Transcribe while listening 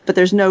but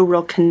there's no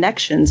real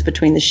connections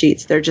between the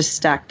sheets. They're just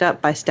stacked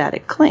up by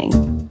static cling.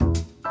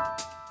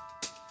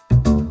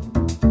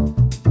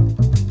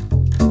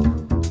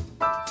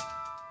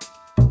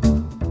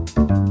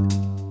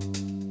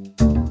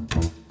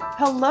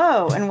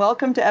 Hello, and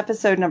welcome to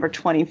episode number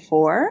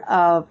 24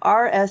 of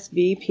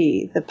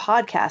RSVP, the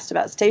podcast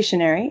about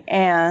stationery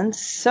and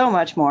so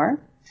much more.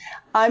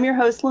 I'm your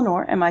host,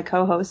 Lenore, and my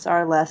co-hosts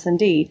are Les and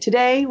Dee.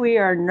 Today, we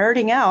are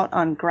nerding out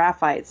on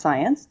graphite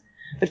science.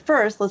 But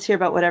first, let's hear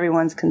about what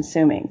everyone's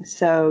consuming.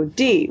 So,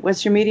 Dee,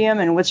 what's your medium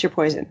and what's your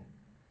poison?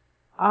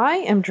 I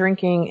am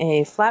drinking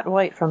a flat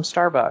white from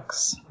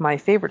Starbucks, my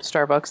favorite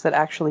Starbucks that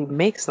actually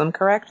makes them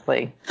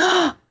correctly.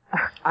 I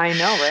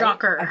know, right?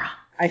 Shocker.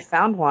 I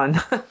found one.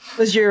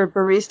 Was your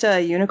barista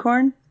a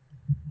unicorn?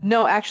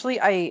 No,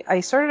 actually, I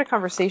started a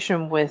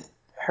conversation with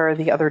her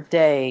the other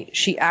day.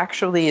 She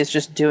actually is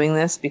just doing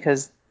this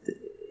because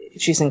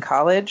she's in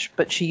college,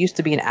 but she used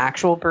to be an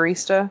actual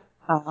barista,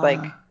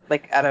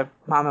 like at a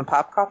mom and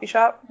pop coffee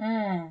shop.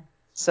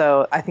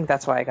 So I think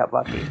that's why I got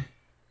lucky.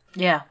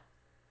 Yeah.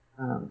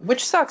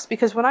 Which sucks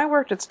because when I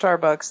worked at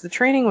Starbucks, the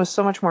training was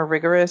so much more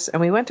rigorous, and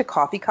we went to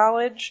coffee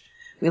college.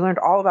 We learned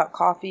all about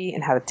coffee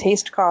and how to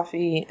taste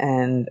coffee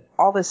and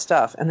all this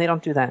stuff, and they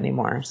don't do that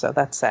anymore, so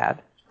that's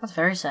sad. That's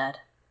very sad.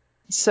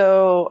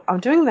 So I'm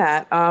doing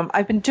that.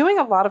 I've been doing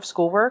a lot of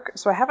schoolwork,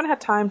 so I haven't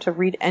had time to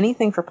read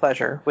anything for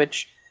pleasure,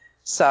 which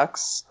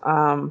sucks.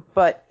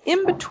 But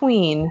in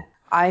between,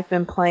 I've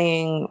been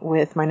playing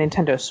with my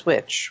Nintendo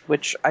Switch,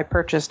 which I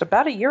purchased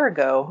about a year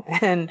ago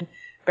and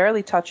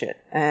barely touch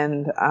it.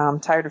 And I'm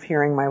tired of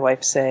hearing my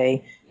wife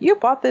say, "You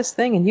bought this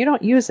thing and you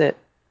don't use it."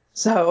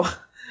 So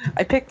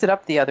I picked it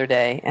up the other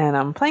day, and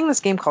I'm playing this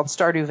game called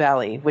Stardew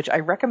Valley, which I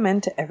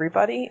recommend to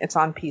everybody. It's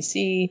on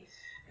PC,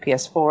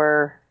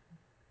 PS4,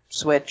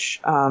 Switch.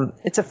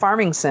 It's a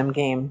farming sim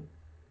game.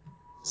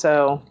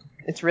 So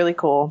it's really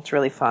cool. It's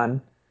really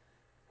fun.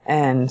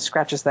 And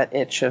scratches that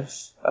itch of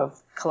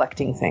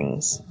collecting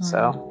things.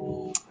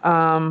 So,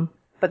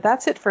 but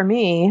that's it for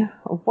me.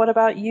 What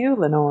about you,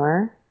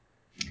 Lenore?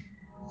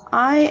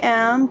 I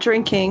am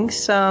drinking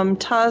some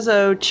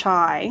Tazo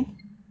chai,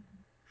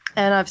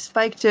 and I've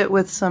spiked it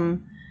with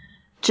some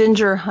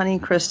ginger honey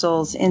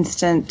crystals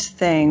instant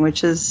thing,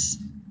 which is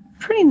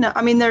pretty.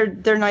 I mean,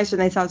 they're nice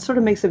and they sound. Sort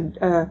of makes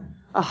a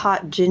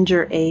hot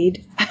ginger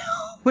aid.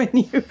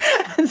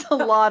 It's a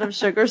lot of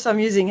sugar, so I'm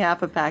using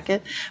half a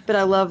packet. But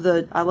I love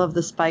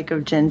the spike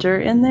of ginger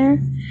in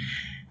there.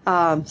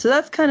 So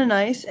that's kind of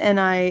nice. And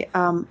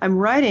I'm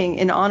writing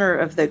in honor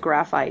of the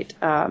graphite.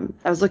 I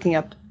was looking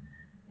up,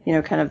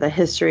 kind of the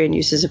history and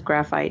uses of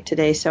graphite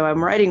today. So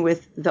I'm writing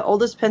with the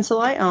oldest pencil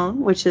I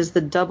own, which is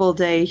the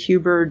Doubleday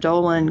Huber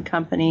Dolan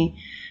Company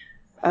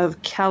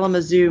of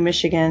Kalamazoo,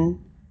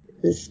 Michigan.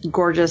 This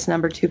gorgeous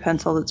number 2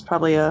 pencil that's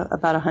probably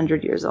about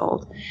 100 years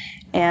old.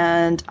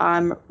 And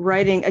I'm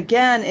writing,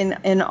 again,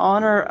 in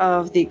honor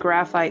of the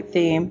graphite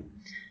theme,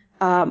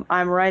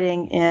 I'm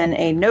writing in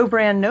a No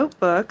Brand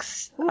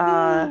Notebooks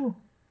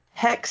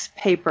hex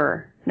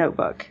paper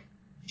notebook,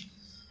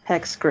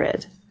 hex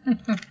grid.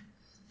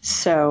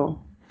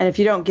 So, and if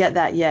you don't get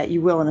that yet,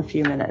 you will in a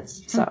few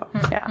minutes. So,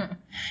 yeah.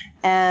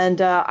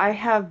 And I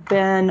have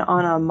been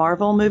on a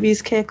Marvel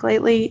movies kick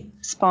lately.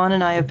 Spawn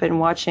and I have been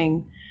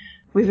watching...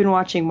 We've been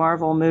watching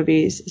Marvel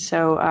movies.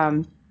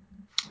 So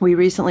we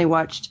recently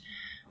watched,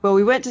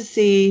 we went to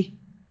see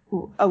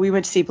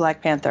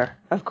Black Panther,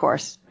 of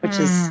course, which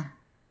is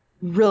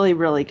really,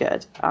 really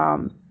good.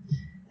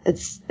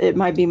 It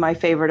might be my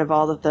favorite of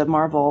all of the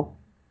Marvel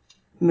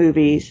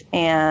movies,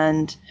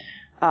 and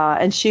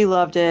she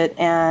loved it.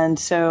 And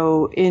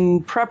so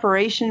in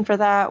preparation for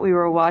that, we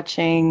were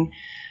watching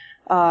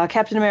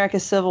Captain America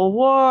Civil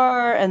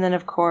War, and then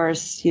of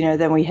course,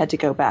 then we had to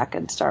go back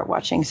and start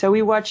watching. So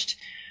we watched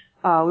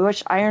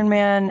Iron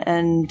Man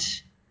and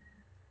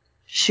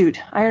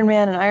Iron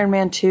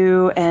Man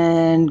 2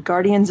 and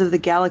Guardians of the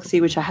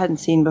Galaxy, which I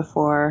hadn't seen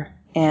before.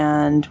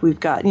 And we've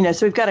got,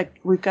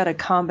 we've got a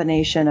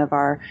combination of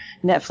our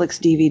Netflix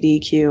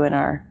DVD queue and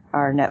our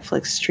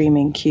Netflix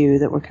streaming queue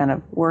that we're kind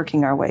of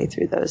working our way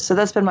through those. So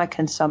that's been my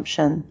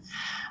consumption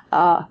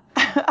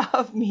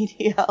of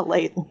media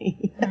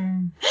lately.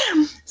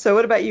 So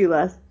what about you,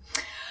 Les?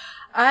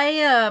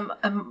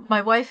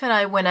 My wife and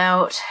I went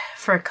out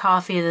for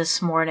coffee this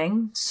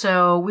morning.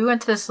 So we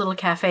went to this little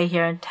cafe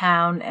here in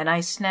town, and I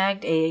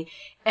snagged a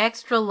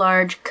extra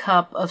large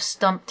cup of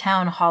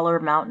Stumptown Holler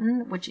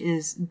Mountain, which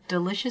is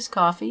delicious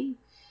coffee.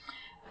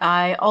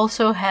 I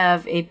also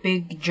have a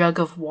big jug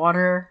of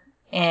water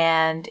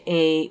and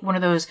one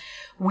of those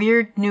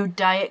weird new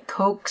Diet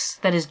Cokes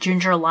that is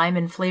ginger lime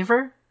in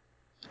flavor.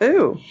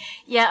 Ooh.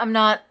 Yeah, I'm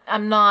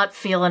not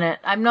feeling it.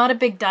 I'm not a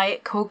big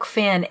Diet Coke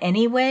fan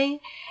anyway,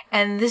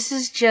 and this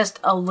is just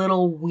a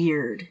little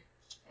weird.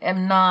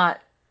 I'm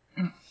not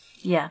a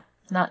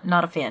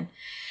fan.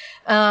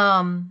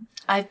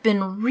 I've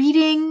been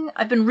reading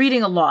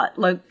a lot.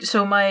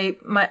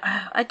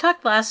 I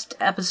talked last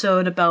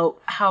episode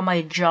about how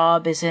my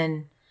job is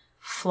in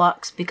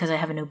flux because I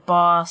have a new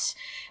boss,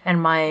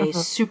 and my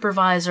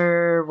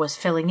supervisor was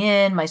filling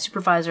in. My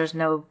supervisor is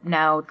now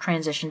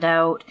transitioned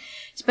out.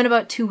 It's been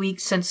about 2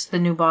 weeks since the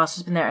new boss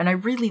has been there, and I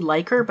really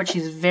like her, but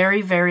she's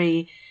very,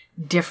 very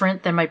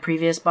different than my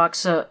previous boss.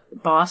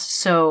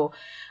 So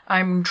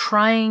I'm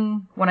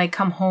trying, when I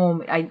come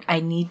home, I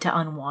need to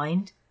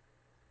unwind.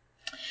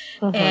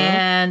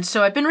 And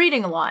so I've been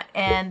reading a lot,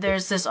 and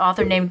there's this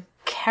author named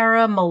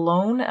Cara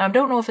Malone. I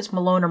don't know if it's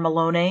Malone or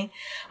Malone. I'm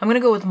going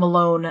to go with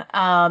Malone.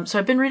 So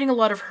I've been reading a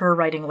lot of her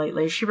writing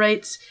lately. She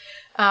writes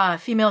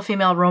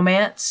female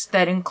romance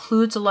that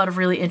includes a lot of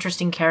really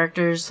interesting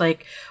characters.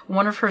 Like,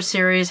 one of her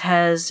series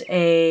has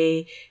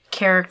a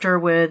character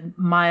with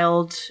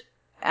mild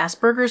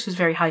Asperger's who's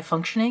very high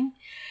functioning,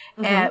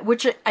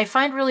 which I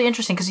find really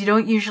interesting because you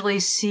don't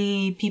usually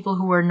see people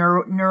who are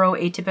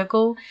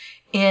neuroatypical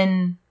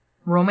in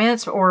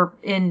romance or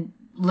in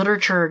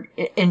literature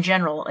in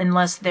general,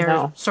 unless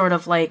they're sort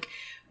of like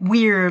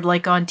weird,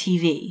 like on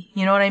TV.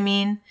 You know what I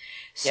mean?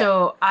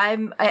 So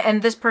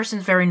and this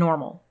person's very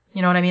normal.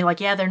 You know what I mean?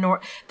 Like, yeah, they're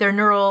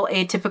neural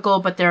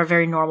atypical, but they're a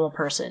very normal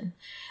person.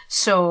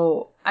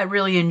 So I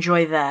really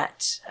enjoy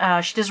that.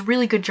 She does a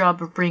really good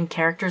job of bringing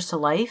characters to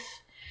life.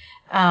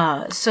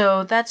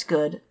 So that's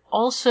good.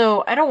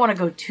 Also, I don't want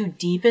to go too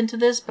deep into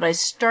this, but I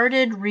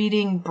started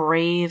reading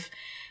Brave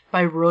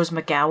by Rose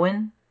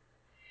McGowan.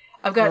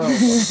 I've got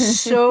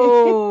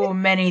so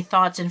many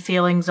thoughts and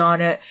feelings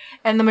on it,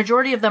 and the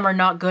majority of them are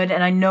not good,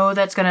 and I know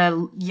that's going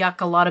to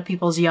yuck a lot of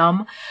people's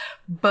yum,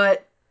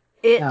 but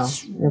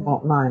it's... No, it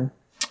won't mine.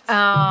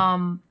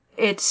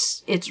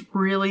 It's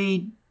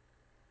really...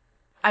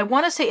 I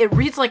want to say it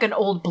reads like an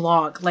old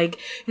blog, like,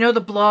 you know,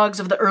 the blogs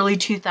of the early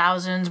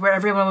 2000s where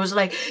everyone was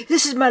like,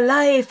 this is my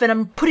life, and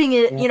I'm putting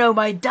it, you know,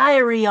 my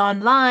diary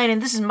online,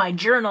 and this is my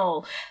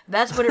journal.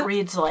 That's what it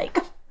reads like.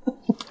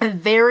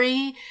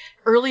 Very...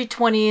 early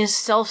 20s,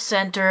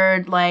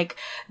 self-centered, like,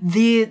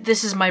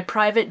 this is my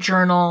private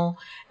journal,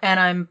 and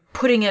I'm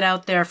putting it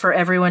out there for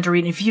everyone to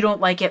read. If you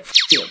don't like it, f***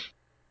 you.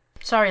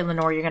 Sorry,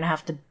 Lenore, you're gonna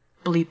have to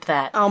bleep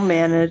that. I'll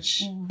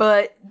manage.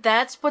 But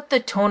that's what the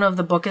tone of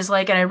the book is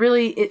like, and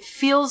it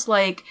feels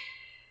like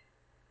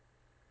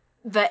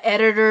the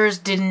editors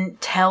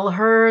didn't tell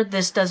her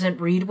this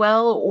doesn't read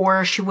well,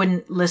 or she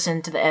wouldn't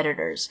listen to the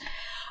editors.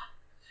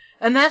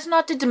 And that's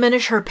not to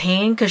diminish her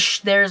pain,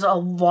 because there's a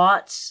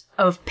lot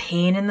of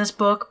pain in this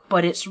book,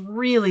 but it's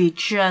really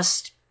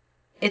just,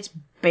 it's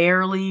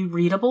barely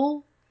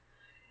readable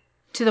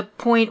to the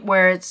point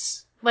where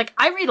it's, like,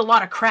 I read a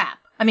lot of crap.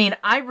 I mean,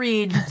 I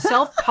read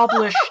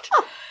self-published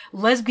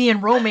lesbian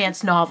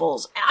romance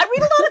novels. I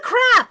read a lot of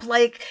crap.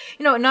 Like,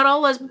 you know, not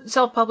all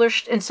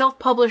self-published, and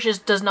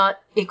self-published does not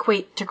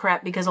equate to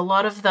crap, because a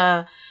lot of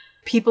the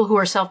people who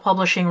are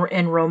self-publishing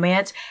in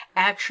romance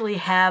actually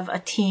have a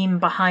team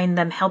behind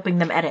them helping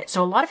them edit.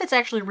 So a lot of it's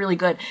actually really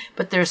good,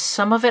 but there's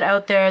some of it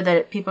out there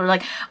that people are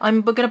like,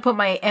 I'm going to put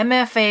my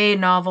MFA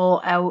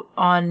novel out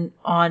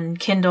on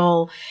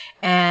Kindle,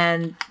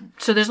 and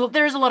so there's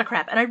a lot of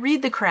crap. And I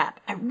read the crap.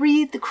 I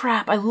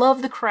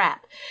love the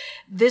crap.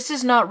 This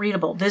is not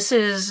readable. This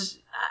is,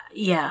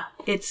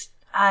 it's,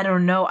 I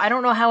don't know. I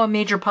don't know how a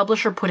major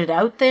publisher put it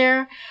out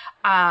there.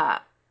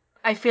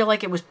 I feel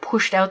like it was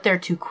pushed out there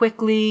too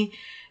quickly.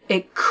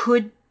 It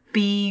could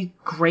be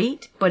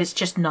great, but it's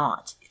just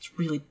not. It's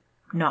really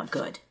not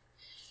good.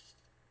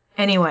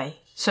 Anyway,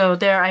 so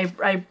there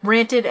I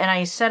ranted and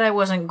I said I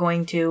wasn't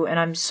going to, and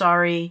I'm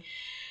sorry.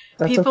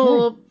 That's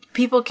okay.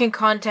 People can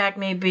contact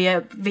me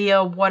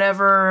via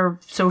whatever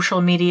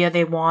social media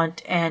they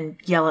want and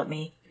yell at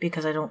me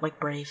because I don't like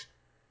Brave.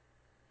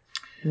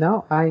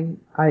 No,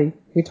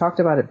 we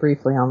talked about it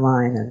briefly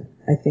online, and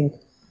I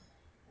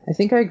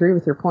think I agree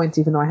with your points,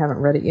 even though I haven't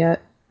read it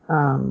yet.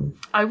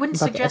 I wouldn't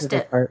suggest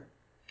it. Part.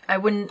 I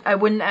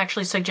wouldn't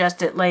actually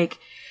suggest it. Like,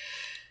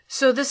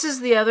 so this is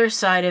the other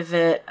side of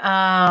it.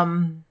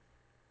 The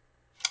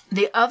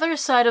other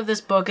side of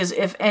this book is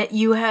if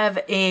you have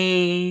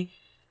a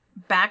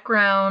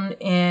background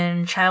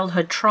in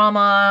childhood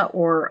trauma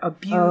or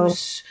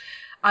abuse,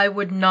 I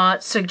would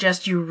not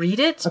suggest you read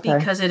it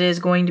because it is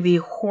going to be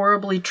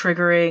horribly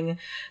triggering.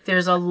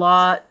 There's a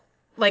lot,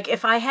 like,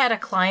 if I had a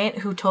client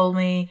who told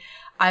me,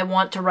 I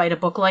want to write a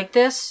book like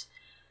this,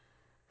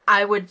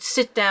 I would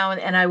sit down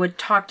and I would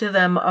talk to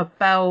them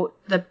about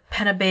the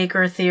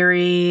Pennebaker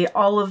theory,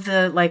 all of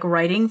the, like,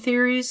 writing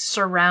theories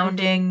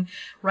surrounding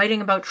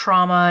writing about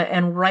trauma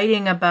and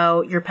writing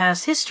about your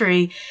past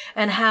history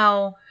and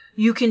how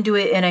you can do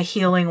it in a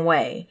healing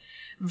way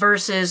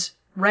versus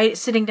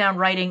sitting down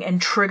writing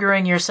and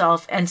triggering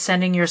yourself and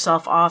sending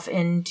yourself off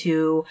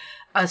into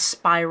a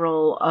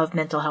spiral of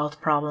mental health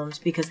problems,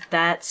 because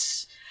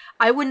that's,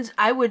 I would,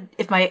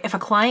 if a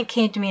client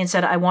came to me and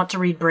said, I want to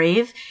read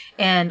Brave,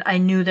 and I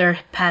knew their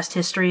past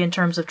history in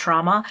terms of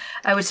trauma,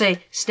 I would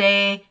say,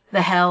 stay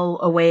the hell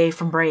away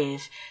from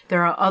Brave.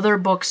 There are other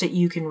books that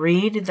you can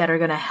read that are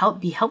going to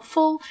be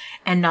helpful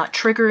and not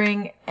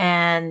triggering,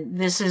 and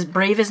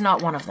Brave is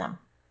not one of them.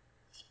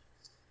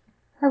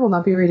 I will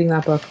not be reading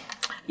that book.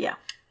 Yeah.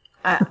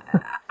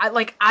 I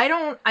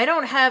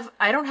don't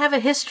have a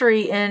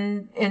history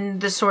in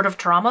the sort of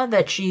trauma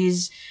that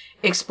she's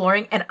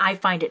exploring, and I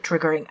find it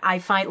triggering. I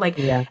find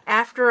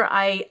after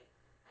I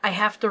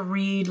have to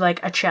read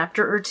like a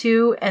chapter or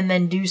two and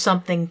then do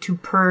something to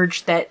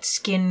purge that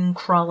skin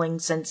crawling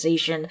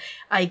sensation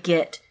I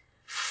get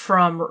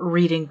from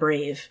reading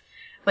Brave.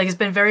 Like, it's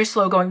been very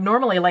slow going.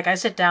 Normally, like, I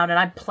sit down and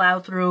I plow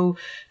through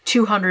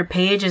 200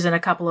 pages in a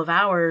couple of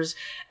hours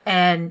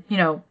and,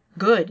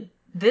 good.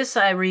 This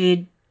I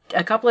read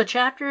a couple of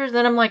chapters,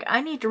 then I'm like,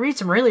 I need to read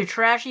some really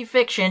trashy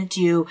fiction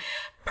to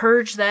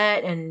purge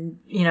that and,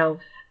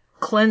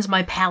 cleanse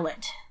my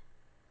palate.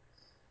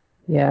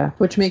 Yeah,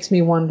 which makes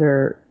me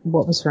wonder,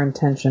 what was her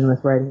intention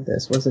with writing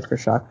this? Was it for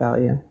shock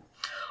value?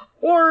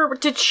 Or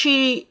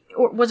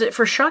was it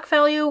for shock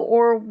value,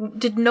 or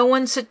did no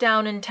one sit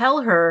down and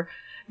tell her,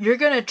 you're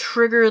going to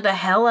trigger the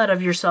hell out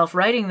of yourself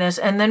writing this,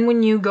 and then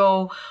when you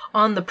go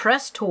on the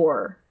press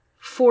tour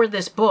for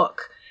this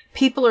book,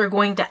 people are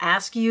going to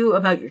ask you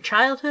about your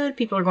childhood,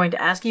 people are going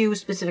to ask you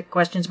specific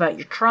questions about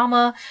your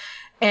trauma,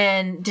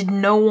 and did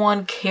no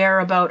one care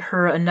about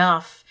her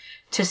enough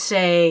to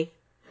say,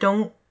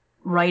 don't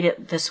write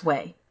it this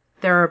way.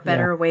 There are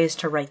better ways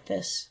to write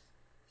this.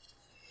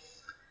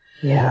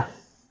 Yeah.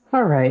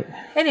 All right.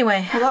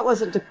 Anyway. Well, that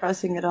wasn't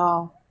depressing at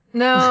all.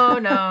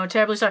 No,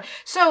 terribly sorry.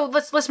 So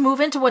let's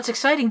move into what's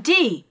exciting.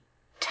 Dee,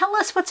 tell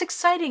us what's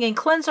exciting and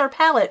cleanse our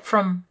palate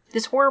from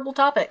this horrible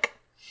topic.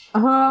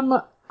 I'm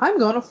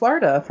going to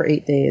Florida for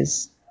 8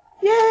 days.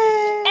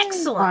 Yay!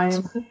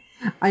 Excellent.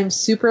 I'm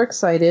super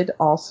excited.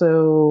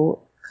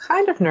 Also,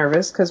 kind of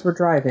nervous because we're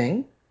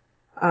driving.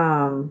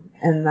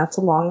 And that's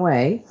a long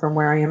way from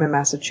where I am in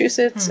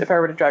Massachusetts. If I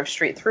were to drive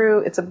straight through,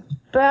 it's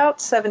about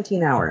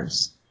 17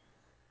 hours.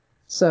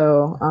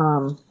 So,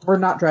 we're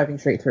not driving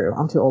straight through.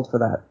 I'm too old for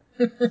that.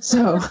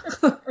 So,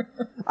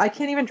 I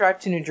can't even drive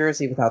to New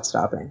Jersey without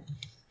stopping.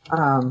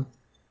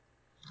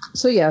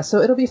 So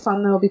it'll be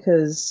fun though,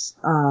 because,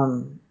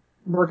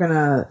 we're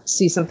gonna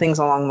see some things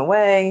along the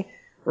way.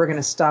 We're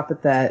gonna stop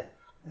at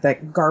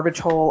that garbage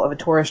hole of a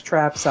tourist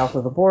trap south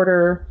of the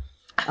border.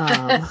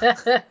 And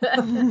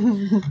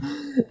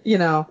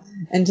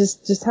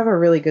just have a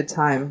really good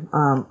time,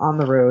 on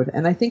the road.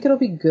 And I think it'll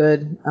be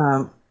good.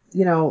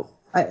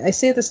 I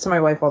say this to my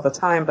wife all the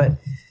time, but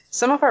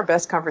some of our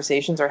best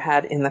conversations are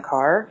had in the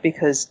car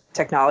because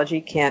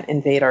technology can't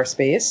invade our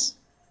space.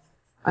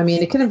 I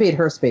mean, it can invade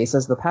her space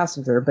as the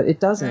passenger, but it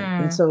doesn't.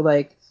 And so,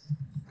 like,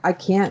 I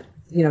can't,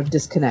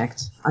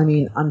 disconnect. I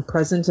mean, I'm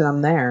present and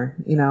I'm there,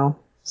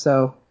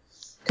 so,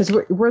 because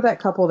we're that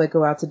couple that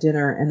go out to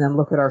dinner and then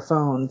look at our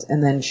phones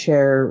and then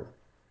share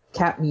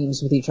cat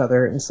memes with each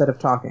other instead of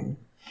talking.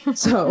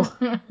 So,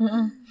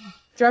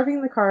 driving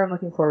in the car, I'm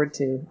looking forward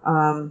to.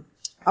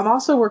 I'm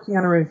also working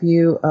on a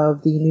review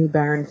of the new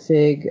Baron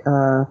Fig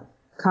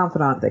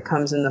Confidant that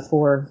comes in the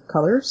 4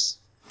 colors.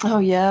 Oh,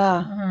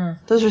 yeah.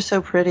 Those are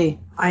so pretty.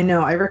 I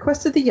know. I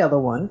requested the yellow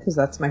one because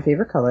that's my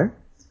favorite color.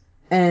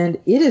 And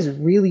it is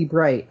really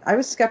bright. I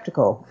was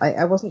skeptical.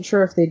 I wasn't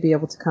sure if they'd be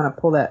able to kind of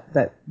pull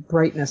that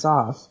brightness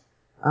off.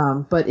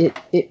 But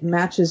it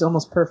matches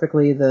almost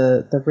perfectly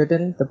the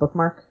ribbon, the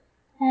bookmark.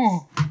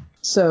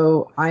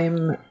 So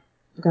I'm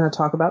going to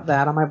talk about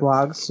that on my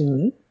blog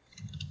soon.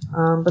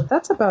 But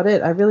that's about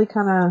it. I really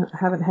kind of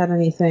haven't had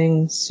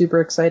anything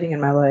super exciting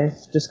in my life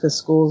just because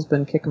school's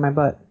been kicking my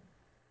butt.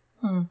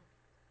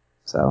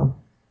 So,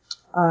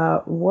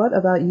 what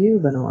about you,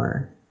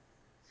 Lenore?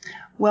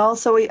 Well,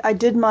 so I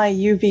did my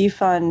UV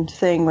Fund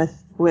thing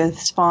with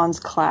Spawn's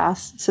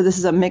class. So this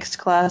is a mixed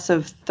class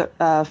of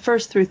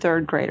first through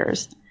third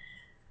graders.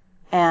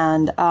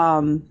 And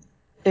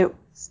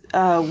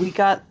we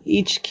got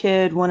each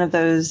kid one of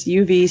those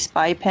UV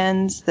spy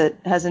pens that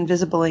has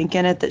invisible ink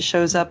in it that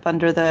shows up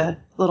under the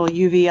little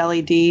UV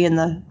LED in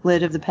the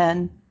lid of the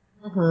pen.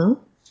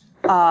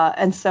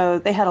 And so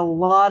they had a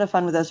lot of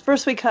fun with those.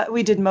 First we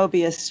did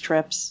Mobius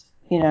strips,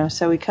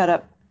 so we cut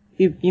up,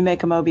 you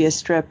make a Mobius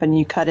strip and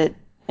you cut it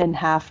in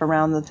half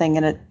around the thing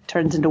and it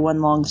turns into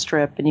one long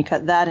strip, and you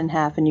cut that in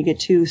half and you get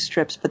 2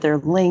 strips, but they're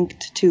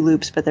linked, 2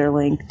 loops, but they're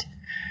linked.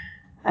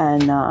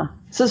 And,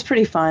 so it's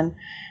pretty fun.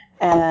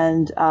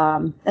 And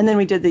then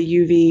we did the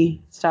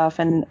UV stuff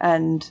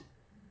and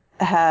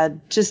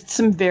had just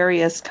some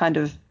various kind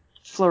of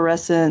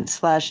fluorescent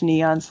 /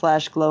 neon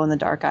 / glow in the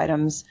dark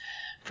items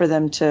for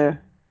them to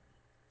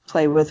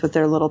play with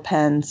their little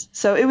pens.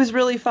 So it was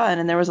really fun,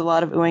 and there was a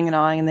lot of oohing and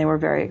awing, and they were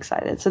very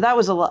excited. So that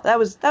was that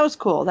was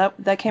cool.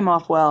 That came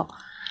off well.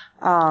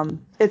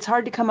 It's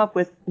hard to come up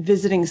with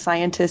visiting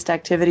scientist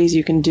activities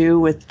you can do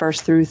with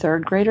first through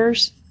third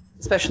graders.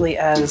 Especially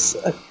as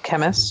a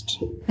chemist.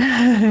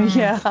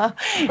 Yeah,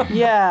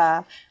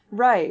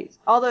 right.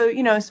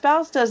 Although,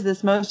 Spouse does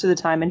this most of the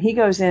time, and he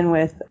goes in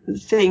with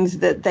things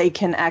that they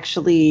can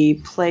actually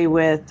play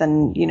with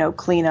and,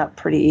 clean up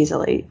pretty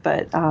easily.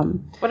 But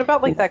what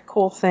about that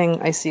cool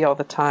thing I see all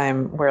the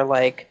time where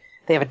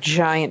they have a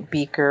giant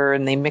beaker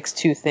and they mix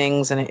 2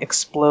 things and it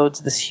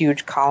explodes this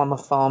huge column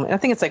of foam? And I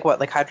think it's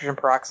hydrogen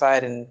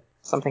peroxide and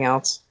something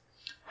else.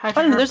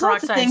 There's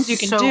lots of things you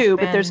can do,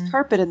 but there's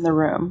carpet in the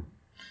room.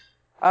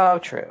 Oh,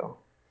 true.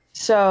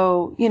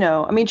 So,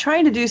 I mean,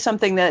 trying to do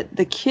something that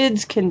the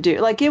kids can do,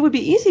 like it would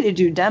be easy to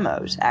do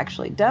demos,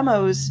 actually.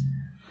 Demos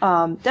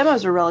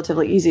are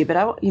relatively easy, but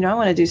I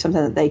want to do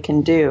something that they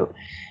can do.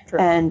 True.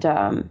 And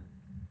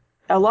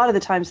a lot of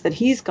the times that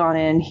he's gone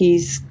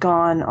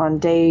on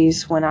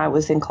days when I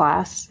was in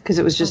class, because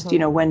it was just,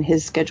 when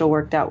his schedule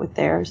worked out with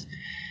theirs.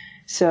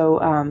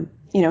 So,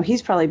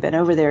 he's probably been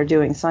over there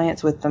doing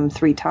science with them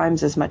 3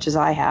 times as much as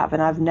I have.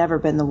 And I've never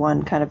been the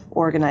one kind of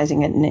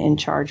organizing it and in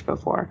charge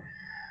before,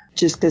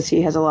 just because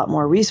he has a lot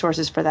more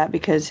resources for that,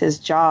 because his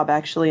job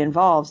actually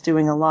involves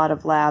doing a lot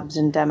of labs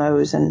and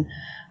demos and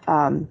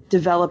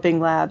developing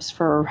labs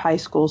for high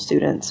school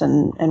students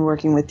and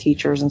working with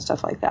teachers and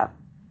stuff like that.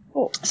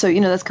 Cool. So,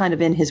 that's kind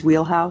of in his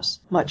wheelhouse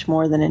much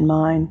more than in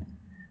mine.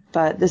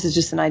 But this is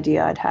just an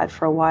idea I'd had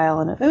for a while,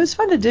 and it was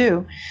fun to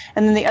do.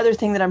 And then the other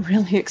thing that I'm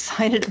really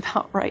excited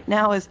about right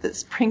now is that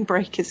spring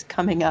break is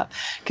coming up,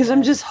 because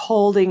I'm just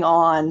holding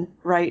on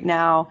right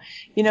now.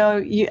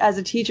 You as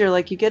a teacher,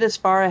 like, you get as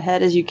far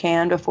ahead as you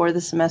can before the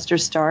semester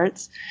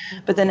starts.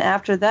 But then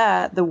after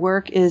that, the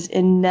work is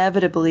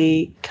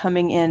inevitably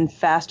coming in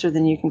faster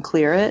than you can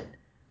clear it.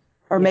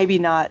 Or maybe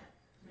not.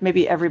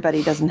 Maybe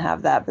everybody doesn't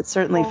have that, but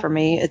certainly for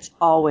me, it's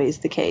always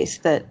the case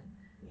that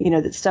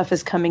that stuff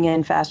is coming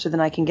in faster than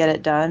I can get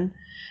it done.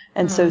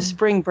 And so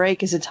spring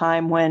break is a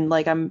time when,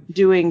 like, I'm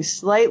doing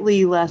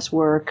slightly less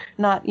work.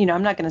 Not,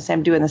 I'm not going to say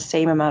I'm doing the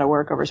same amount of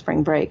work over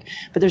spring break,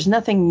 but there's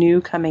nothing new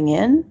coming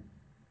in,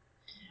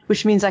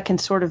 which means I can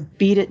sort of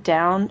beat it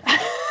down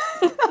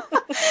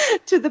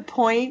to the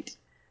point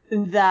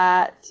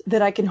that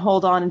I can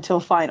hold on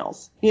until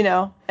finals,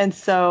 And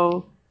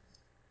so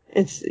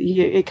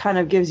it kind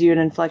of gives you an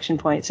inflection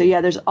point. So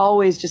yeah, there's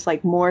always just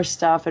like more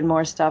stuff and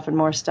more stuff and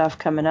more stuff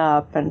coming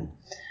up. And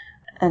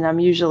I'm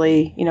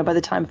usually, by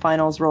the time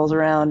finals rolls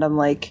around, I'm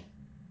like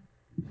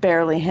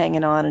barely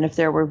hanging on. And if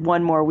there were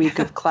one more week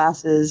of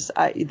classes,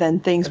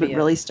 then things would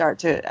really start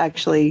to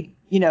actually,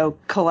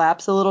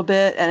 collapse a little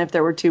bit. And if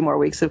there were 2 more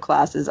weeks of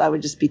classes, I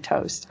would just be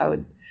toast. I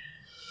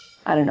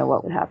don't know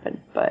what would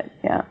happen, but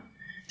yeah.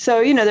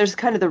 So, there's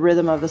kind of the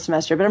rhythm of the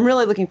semester, but I'm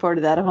really looking forward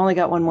to that. I've only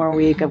got 1 more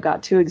week. I've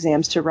got 2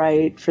 exams to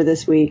write for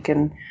this week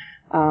and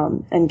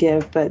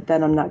give, but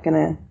then I'm not going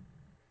to,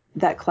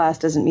 that class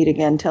doesn't meet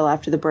again till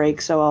after the break.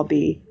 So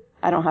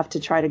I don't have to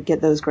try to get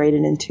those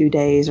graded in 2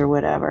 days or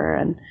whatever.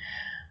 And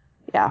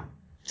yeah,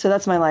 so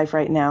that's my life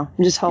right now.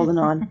 I'm just holding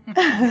on.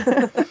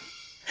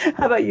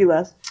 How about you,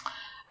 Les?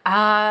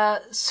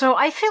 So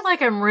I feel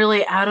like I'm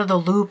really out of the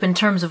loop in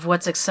terms of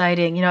what's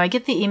exciting. I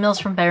get the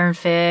emails from Baron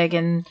Fig,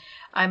 and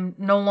I'm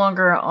no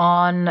longer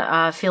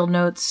on Field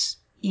Notes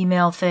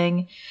email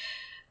thing.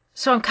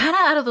 So I'm kind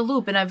of out of the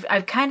loop, and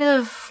I've kind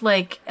of,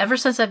 like, ever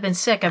since I've been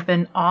sick, I've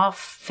been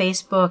off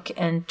Facebook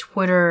and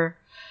Twitter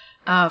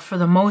for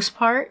the most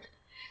part.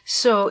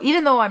 So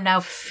even though I'm now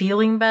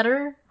feeling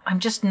better, I'm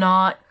just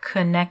not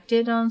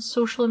connected on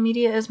social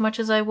media as much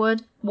as I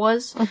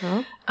was.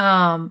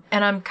 And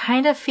I'm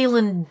kind of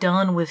feeling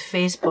done with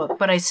Facebook,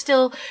 but I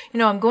still,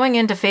 I'm going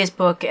into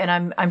Facebook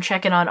and I'm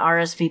checking on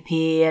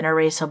RSVP and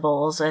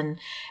Erasables and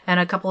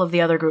a couple of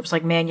the other groups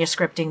like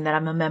Manuscripting that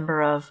I'm a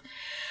member of.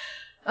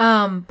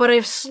 But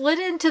I've slid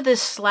into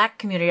this Slack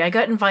community. I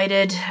got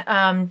invited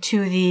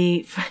to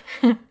the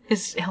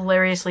is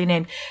hilariously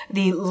named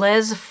the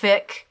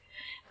Lesfic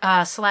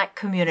Slack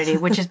community,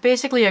 which is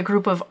basically a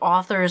group of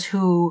authors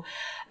who,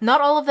 not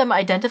all of them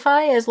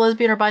identify as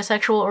lesbian or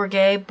bisexual or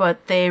gay,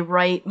 but they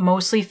write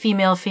mostly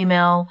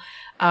female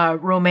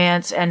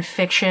romance and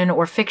fiction,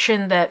 or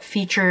fiction that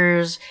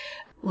features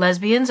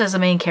lesbians as the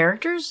main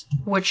characters,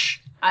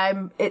 which I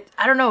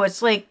don't know,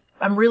 it's like,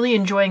 I'm really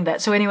enjoying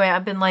that. So anyway,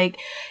 I've been like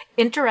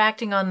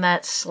interacting on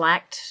that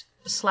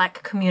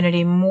Slack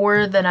community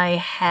more than I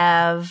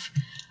have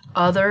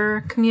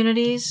other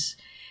communities.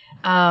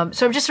 So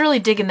I'm just really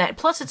digging that.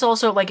 Plus, it's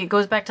also like, it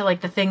goes back to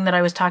like the thing that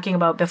I was talking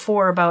about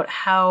before about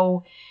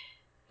how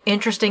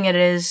interesting it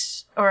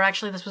is, or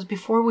actually this was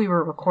before we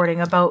were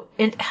recording, about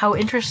how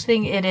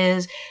interesting it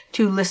is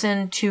to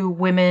listen to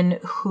women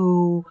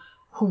who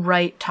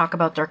talk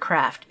about their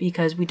craft,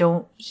 because we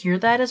don't hear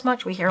that as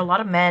much. We hear a lot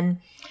of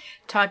men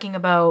talking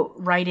about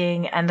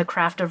writing and the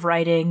craft of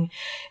writing,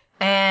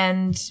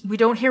 and we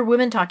don't hear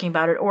women talking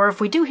about it. Or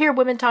if we do hear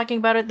women talking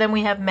about it, then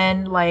we have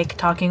men like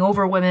talking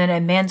over women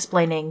and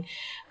mansplaining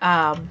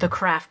the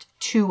craft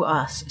to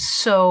us.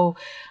 So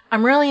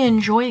I'm really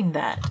enjoying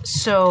that.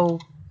 So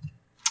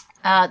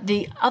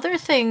the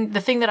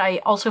thing that I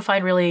also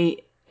find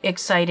really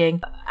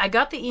exciting, I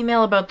got the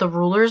email about the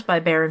rulers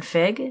by Baron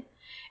Fig,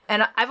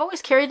 and I've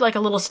always carried like a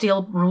little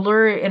steel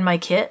ruler in my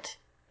kit.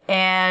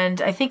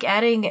 And I think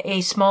adding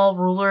a small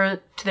ruler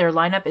to their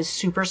lineup is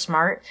super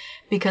smart,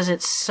 because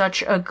it's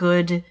such a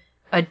good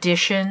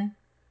addition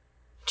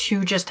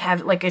to just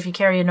have, like, if you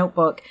carry a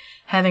notebook,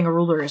 having a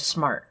ruler is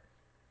smart.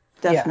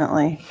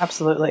 Definitely. Yeah,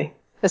 absolutely.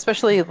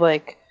 Especially,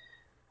 like,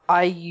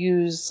 I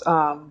use,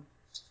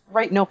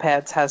 Write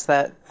Notepads has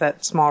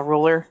that small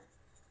ruler.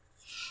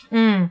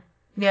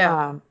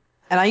 Yeah.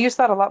 And I use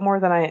that a lot more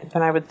than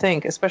I would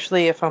think,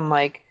 especially if I'm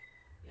like,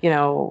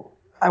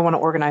 I want to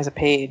organize a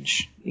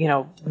page,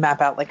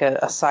 map out like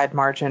a side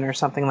margin or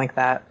something like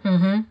that.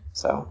 Mm-hmm.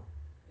 So,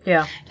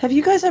 yeah. Have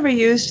you guys ever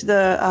used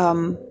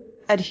the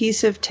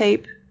adhesive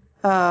tape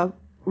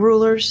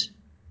rulers?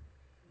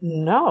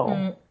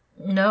 No.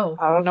 No.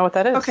 I don't know what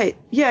that is. Okay,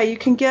 yeah, you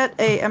can get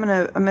I'm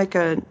going to make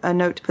a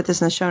note to put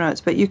this in the show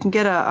notes, but you can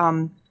get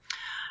a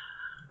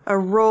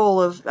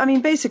roll of,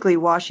 basically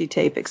washi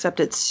tape, except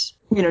it's,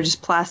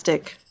 just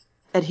plastic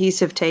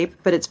adhesive tape,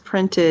 but it's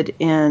printed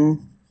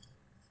in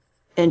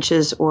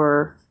inches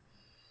or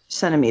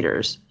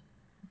centimeters.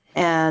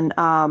 And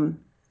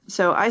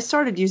so I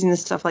started using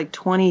this stuff like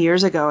 20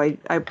 years ago.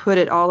 I put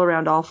it all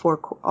around all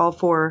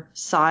four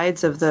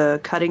sides of the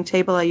cutting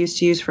table I used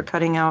to use for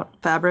cutting out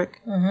fabric.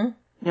 Mm-hmm.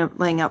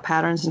 Laying out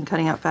patterns and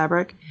cutting out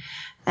fabric.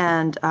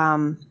 And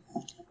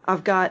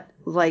I've got,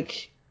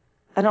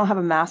 I don't have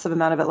a massive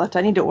amount of it left.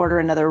 I need to order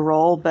another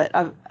roll, but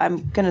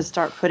I'm going to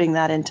start putting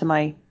that into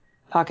my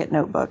pocket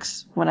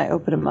notebooks when I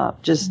open them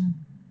up. Just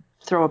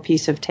throw a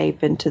piece of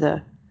tape into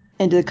the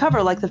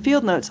cover, like the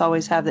field notes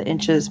always have the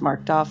inches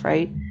marked off,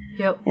 right?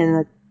 Yep.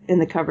 In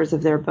the covers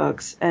of their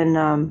books.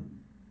 And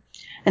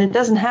it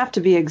doesn't have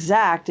to be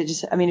exact. It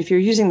just, if you're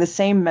using the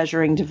same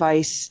measuring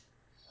device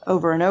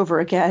over and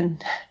over again,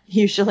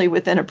 usually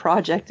within a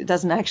project, it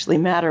doesn't actually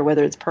matter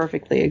whether it's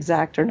perfectly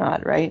exact or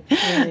not, right?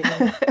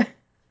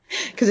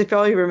 Because if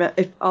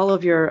all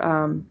of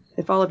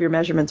your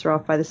measurements are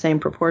off by the same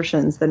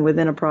proportions, then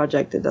within a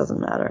project it doesn't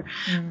matter.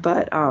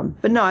 But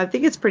no, I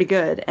think it's pretty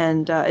good,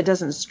 and it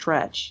doesn't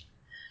stretch.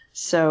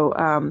 So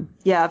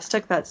I've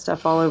stuck that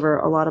stuff all over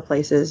a lot of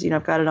places.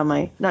 I've got it on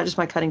my, not just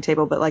my cutting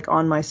table, but like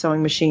on my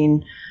sewing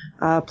machine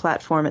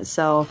platform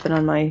itself, and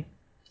on my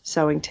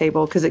sewing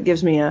table, because it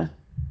gives me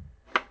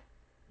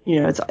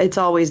it's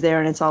always there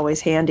and it's always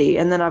handy.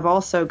 And then I've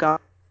also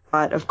got,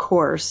 of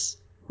course,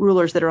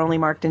 rulers that are only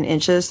marked in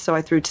inches, so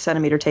I threw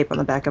centimeter tape on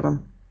the back of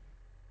them.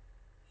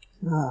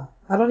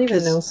 I don't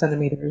even know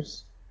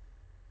centimeters.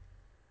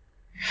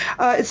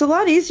 It's a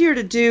lot easier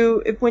to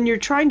do when you're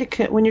trying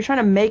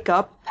to make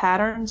up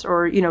patterns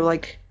or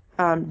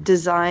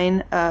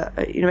design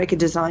make a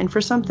design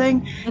for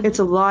something. Mm-hmm. It's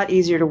a lot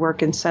easier to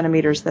work in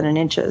centimeters than in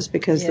inches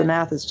because the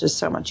math is just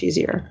so much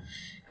easier.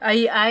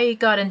 I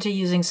got into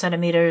using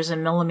centimeters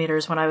and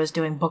millimeters when I was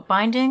doing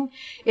bookbinding.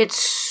 It's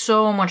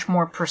so much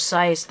more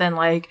precise than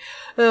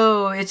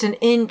it's an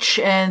inch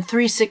and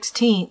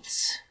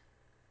 3/16.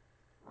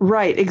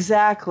 Right,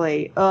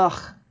 exactly.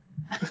 Ugh.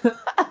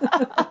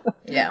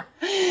 Yeah.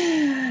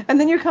 And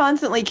then you're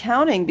constantly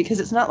counting because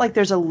it's not like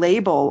there's a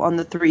label on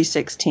the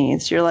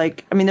 3/16. You're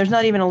like, there's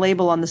not even a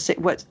label on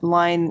what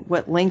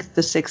length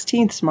the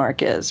 16th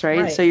mark is,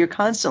 right? So you're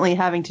constantly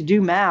having to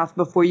do math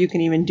before you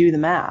can even do the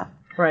math.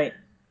 Right.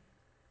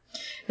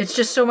 It's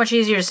just so much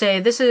easier to say,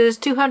 this is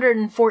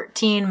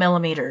 214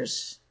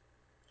 millimeters.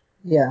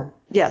 Yeah.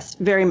 Yes,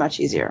 very much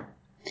easier.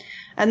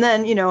 And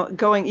then,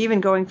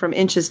 going from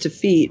inches to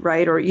feet,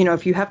 right? Or,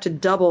 if you have to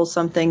double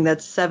something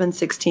that's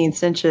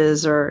 7/16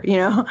 inches or,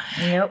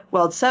 Yep.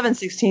 Well,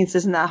 7/16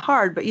 isn't that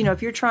hard, but,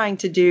 if you're trying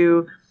to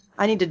do,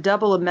 I need to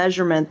double a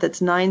measurement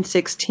that's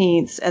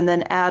 9/16 and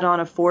then add on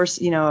a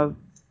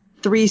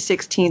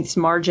 3/16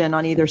 margin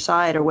on either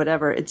side or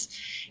whatever. It's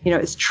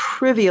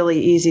trivially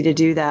easy to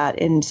do that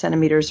in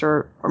centimeters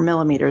or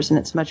millimeters, and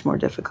it's much more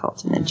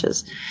difficult in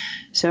inches.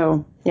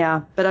 So,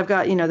 yeah, but I've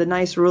got, the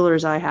nice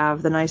rulers I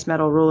have, the nice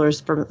metal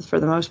rulers for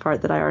the most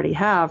part that I already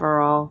have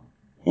are all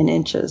in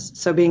inches.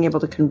 So being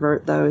able to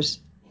convert those,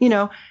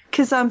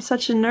 because I'm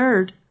such a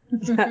nerd.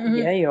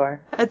 Yeah, you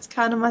are. That's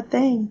kind of my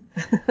thing.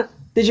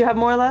 Did you have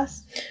more or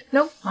less?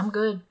 Nope, I'm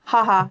good.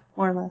 Haha,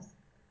 more or less.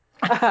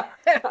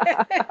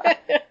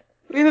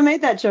 We haven't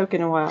made that joke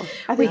in a while.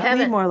 I think we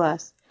need more or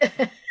less.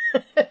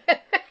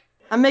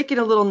 I'm making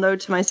a little note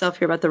to myself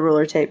here about the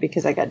ruler tape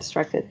because I got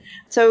distracted.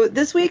 So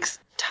this week's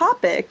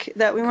topic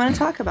that we want to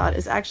talk about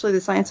is actually the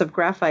science of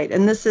graphite.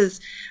 And this is,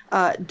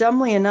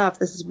 dumbly enough,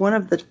 this is one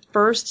of the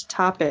first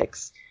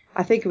topics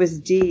I think it was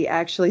Dee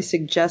actually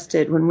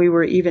suggested when we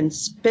were even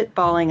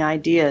spitballing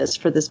ideas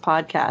for this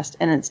podcast.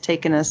 And it's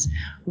taken us,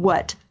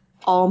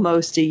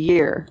 almost a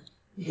year.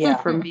 Yeah,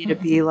 for me to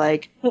be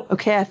like,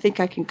 okay, I think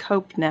I can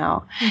cope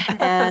now.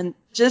 And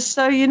just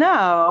so you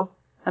know,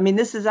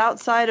 this is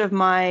outside of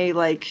my,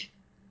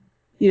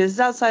 this is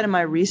outside of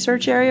my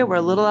research area. We're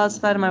a little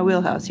outside of my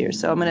wheelhouse here.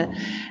 So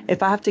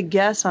if I have to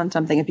guess on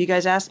something, if you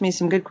guys ask me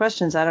some good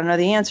questions I don't know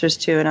the answers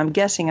to and I'm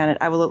guessing on it,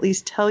 I will at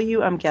least tell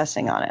you I'm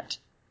guessing on it.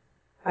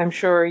 I'm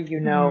sure you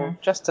know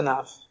just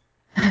enough.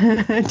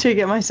 To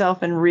get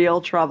myself in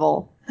real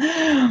trouble.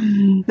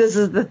 This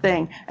is the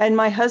thing. And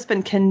my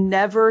husband can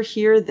never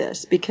hear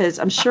this because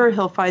I'm sure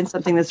he'll find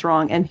something that's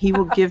wrong and he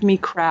will give me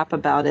crap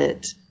about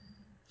it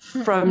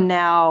from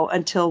now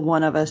until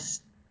one of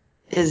us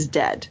is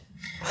dead.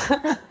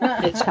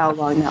 It's how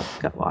long that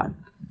will go on.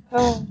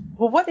 Oh,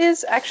 well, what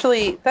is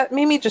actually, that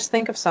made me just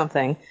think of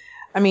something.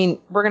 We're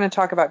going to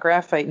talk about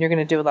graphite and you're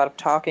going to do a lot of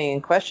talking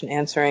and question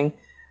answering.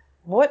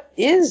 What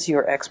is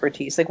your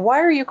expertise? Why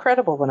are you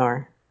credible,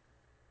 Lenore?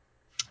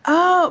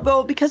 Oh,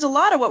 well, because a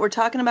lot of what we're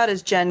talking about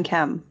is Gen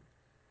Chem.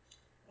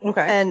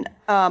 Okay. And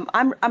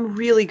I'm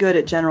really good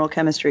at general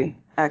chemistry,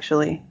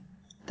 actually.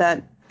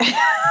 That.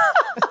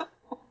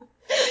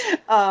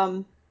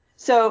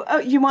 So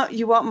you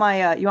want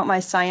my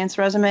science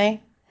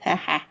resume?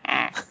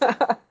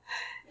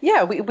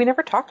 Yeah, we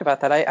never talked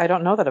about that. I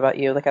don't know that about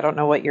you. Like, I don't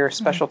know what your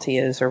specialty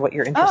is or what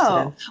you're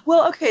interested in.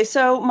 Well, okay.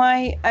 So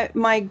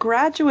my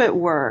graduate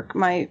work,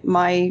 my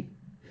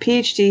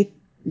PhD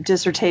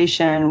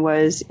dissertation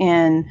was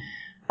in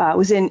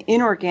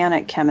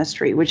inorganic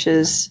chemistry, which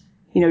is,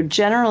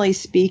 generally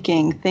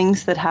speaking,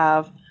 things that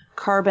have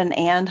carbon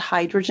and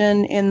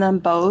hydrogen in them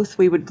both,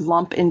 we would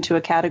lump into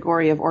a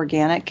category of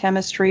organic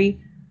chemistry,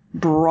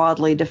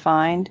 broadly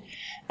defined,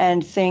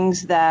 and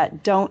things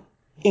that don't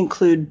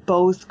include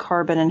both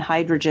carbon and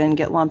hydrogen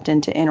get lumped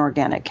into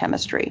inorganic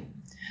chemistry.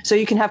 So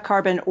you can have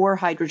carbon or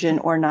hydrogen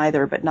or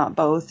neither, but not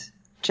both,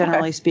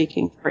 generally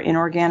speaking, for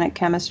inorganic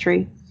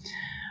chemistry.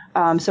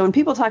 So when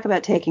people talk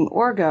about taking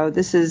Orgo,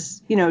 this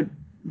is,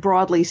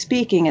 broadly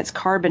speaking, it's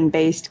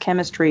carbon-based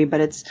chemistry,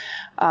 but it's,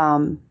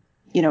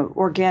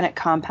 organic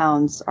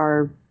compounds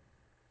are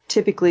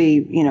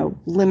typically,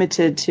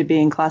 limited to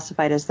being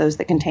classified as those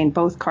that contain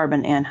both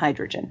carbon and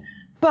hydrogen.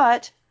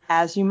 But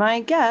as you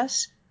might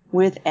guess,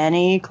 with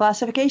any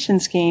classification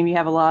scheme, you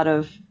have a lot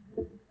of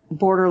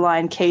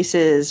borderline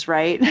cases,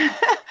 right?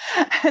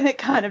 And it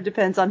kind of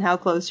depends on how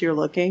close you're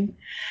looking.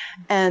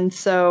 And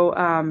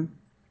so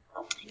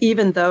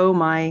even though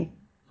my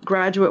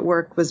graduate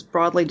work was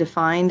broadly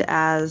defined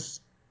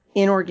as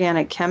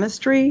inorganic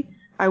chemistry,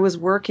 I was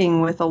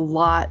working with a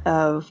lot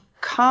of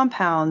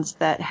compounds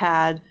that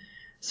had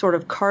sort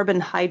of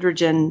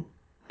carbon-hydrogen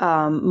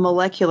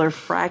molecular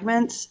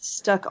fragments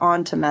stuck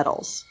onto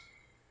metals.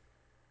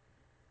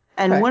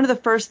 And one of the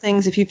first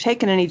things, if you've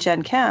taken any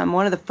Gen Chem,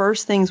 one of the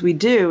first things we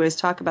do is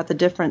talk about the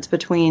difference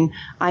between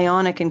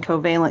ionic and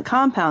covalent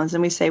compounds.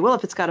 And we say, well,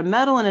 if it's got a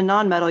metal and a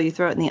nonmetal, you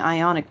throw it in the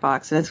ionic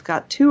box. And if it's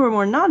got two or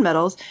more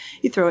nonmetals,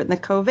 you throw it in the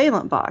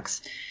covalent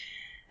box.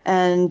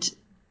 And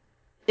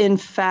in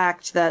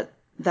fact, that's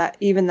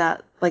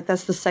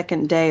the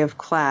second day of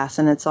class,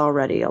 and it's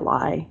already a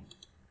lie.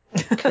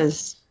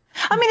 Because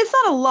it's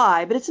not a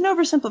lie, but it's an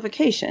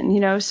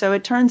oversimplification, so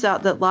it turns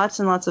out that lots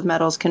and lots of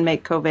metals can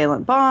make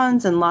covalent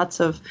bonds, and lots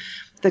of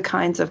the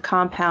kinds of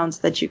compounds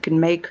that you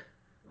can make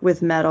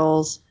with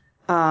metals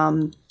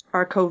are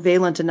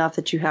covalent enough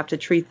that you have to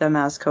treat them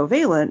as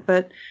covalent.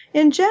 But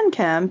in Gen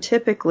Chem,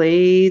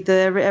 typically,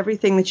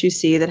 everything that you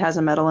see that has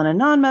a metal and a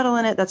nonmetal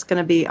in it, that's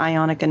going to be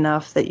ionic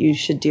enough that you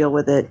should deal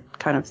with it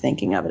kind of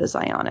thinking of it as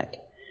ionic.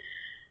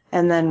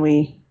 And then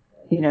we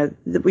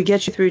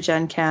get you through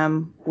Gen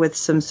Chem with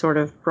some sort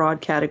of broad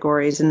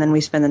categories, and then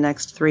we spend the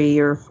next 3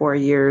 or 4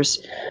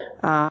 years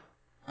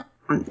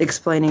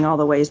explaining all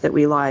the ways that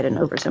we lied and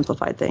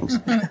oversimplified things.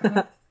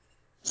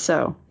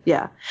 So,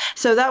 yeah.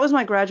 So that was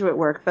my graduate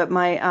work. But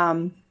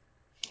my,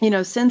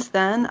 since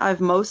then, I've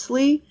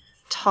mostly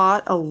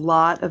taught a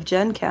lot of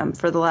Gen Chem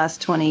for the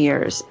last 20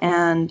 years.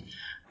 And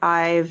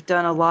I've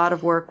done a lot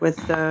of work with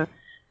the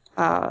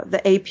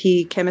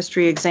AP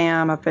chemistry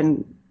exam. I've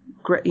been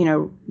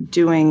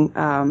doing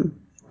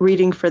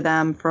reading for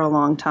them for a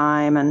long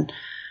time, and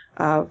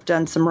I've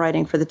done some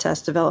writing for the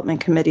test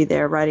development committee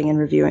there, writing and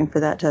reviewing for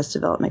that test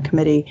development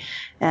committee.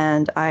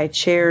 And I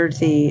chaired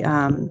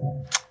the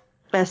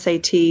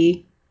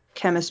SAT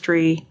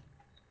chemistry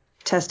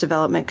test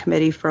development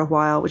committee for a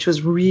while, which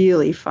was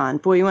really fun.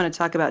 Boy, you want to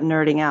talk about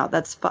nerding out.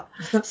 That's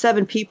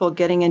 7 people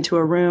getting into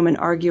a room and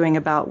arguing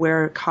about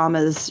where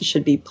commas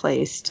should be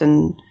placed.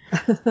 And,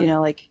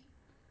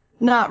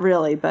 not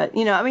really, but,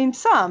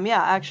 some,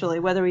 yeah, actually,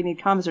 whether we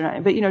need commas or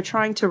not. But,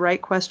 trying to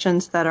write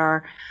questions that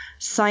are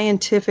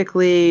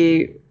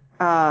scientifically,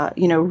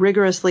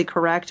 rigorously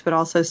correct, but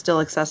also still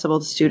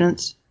accessible to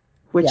students,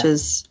 which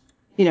is,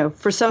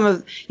 for some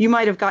of, you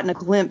might have gotten a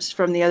glimpse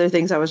from the other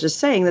things I was just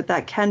saying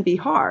that can be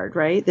hard,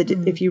 right? That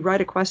if you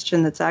write a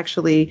question that's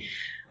actually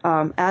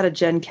at a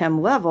Gen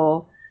Chem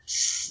level,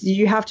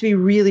 you have to be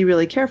really,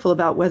 really careful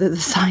about whether the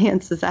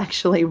science is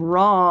actually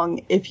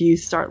wrong if you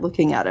start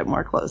looking at it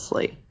more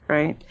closely.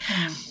 Right.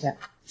 Yeah.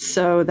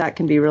 So that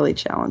can be really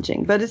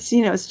challenging, but it's,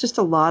 it's just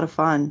a lot of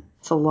fun.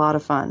 It's a lot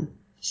of fun.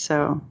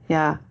 So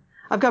yeah,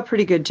 I've got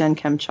pretty good Gen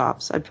Chem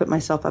chops. I'd put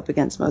myself up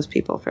against most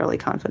people fairly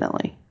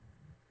confidently.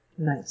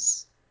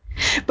 Nice.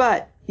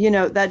 But,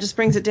 that just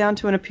brings it down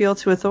to an appeal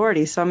to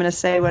authority. So I'm going to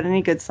say what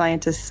any good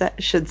scientist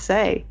should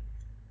say.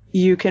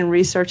 You can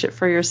research it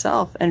for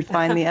yourself and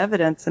find the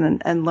evidence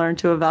and learn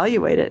to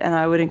evaluate it. And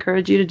I would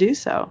encourage you to do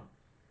so,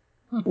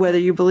 whether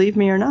you believe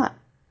me or not.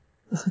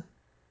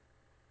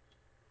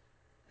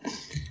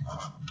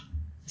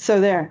 So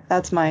there,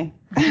 that's my.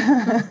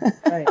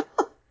 Right.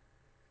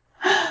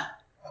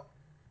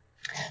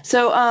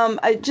 So,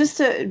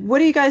 what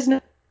do you guys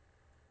know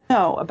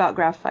about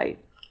graphite?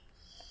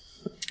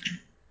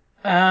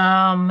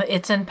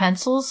 It's in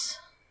pencils.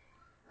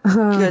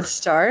 Good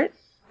start.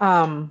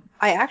 I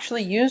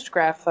actually used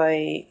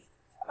graphite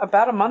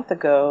about a month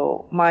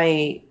ago.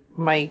 My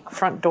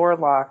front door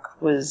lock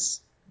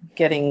was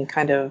getting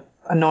kind of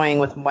annoying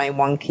with my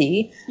one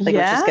key. It was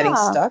just getting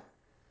stuck.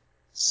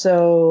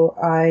 So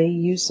I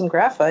used some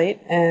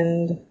graphite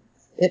and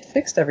it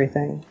fixed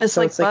everything. It's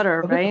so like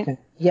butter, right? Okay.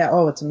 Yeah.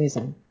 Oh, it's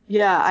amazing.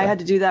 Yeah, I had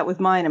to do that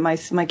with mine, and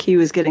my key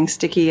was getting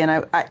sticky,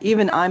 and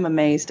I'm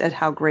amazed at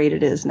how great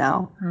it is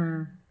now.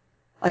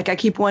 Like, I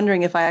keep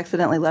wondering if I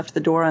accidentally left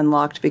the door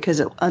unlocked because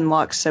it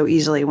unlocks so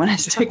easily when I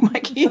stick my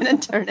key in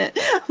and turn it.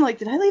 I'm like,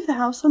 did I leave the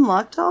house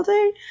unlocked all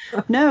day?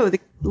 No, the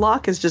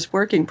lock is just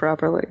working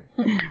properly.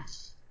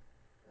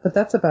 But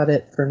that's about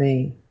it for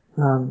me.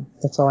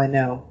 That's all I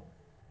know.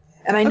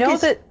 And I know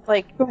that,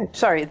 like, go ahead.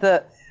 Sorry,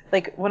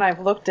 when I've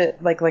looked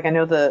at, like I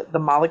know the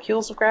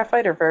molecules of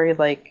graphite are very,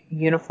 like,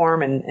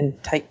 uniform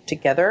and tight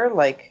together,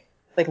 like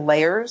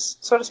layers,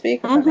 so to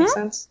speak, if that makes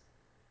sense.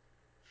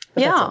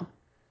 But Yeah.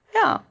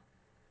 Yeah.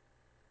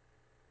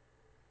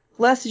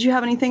 Les, did you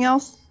have anything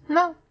else?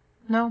 No.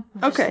 I'm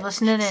just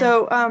listening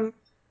in.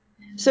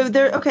 So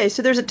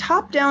there's a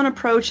top-down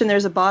approach and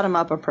there's a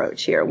bottom-up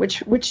approach here.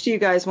 Which do you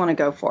guys want to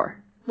go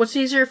for? What's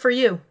easier for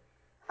you?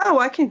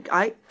 Oh,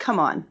 come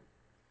on.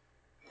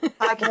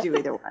 I can do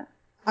either one.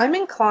 I'm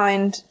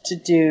inclined to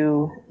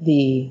do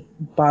the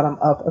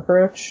bottom-up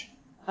approach.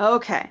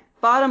 Okay,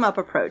 bottom-up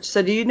approach.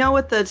 So do you know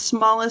what the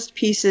smallest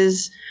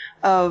pieces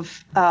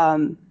of,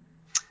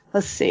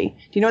 let's see.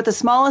 Do you know what the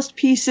smallest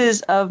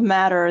pieces of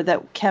matter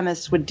that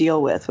chemists would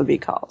deal with would be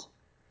called?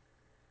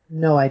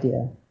 No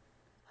idea.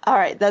 All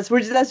right,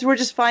 we're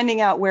just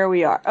finding out where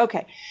we are.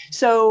 Okay,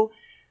 so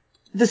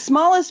the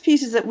smallest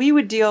pieces that we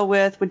would deal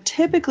with would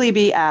typically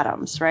be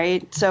atoms,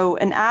 right? So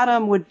an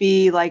atom would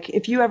be like,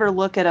 if you ever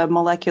look at a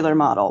molecular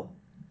model,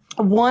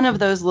 one of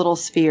those little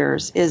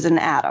spheres is an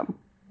atom.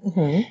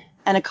 Mm-hmm.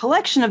 And a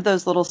collection of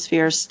those little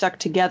spheres stuck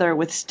together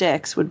with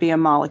sticks would be a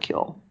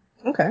molecule.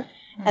 Okay.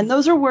 And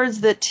those are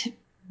words that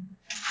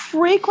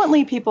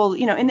frequently people,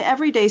 in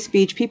everyday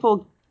speech,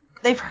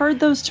 they've heard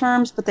those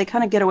terms, but they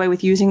kind of get away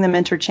with using them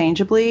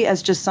interchangeably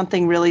as just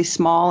something really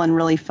small and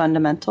really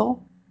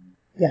fundamental.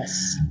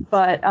 Yes.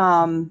 But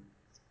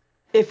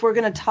if we're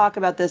going to talk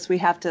about this, we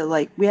have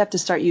to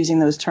start using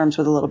those terms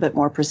with a little bit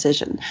more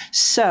precision.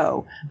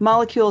 So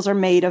molecules are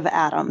made of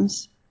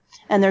atoms,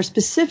 and they're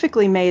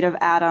specifically made of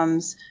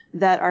atoms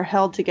that are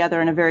held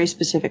together in a very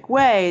specific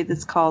way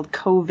that's called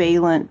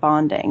covalent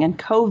bonding. And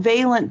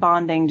covalent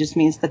bonding just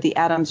means that the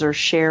atoms are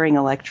sharing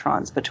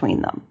electrons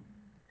between them.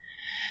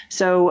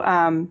 So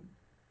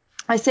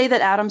I say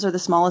that atoms are the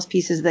smallest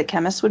pieces that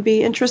chemists would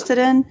be interested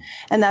in,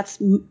 and that's,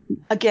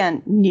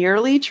 again,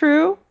 nearly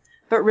true,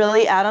 but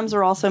really atoms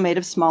are also made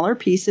of smaller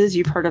pieces.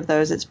 You've heard of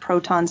those. It's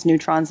protons,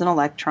 neutrons, and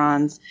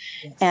electrons.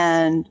 Yes.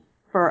 And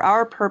for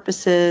our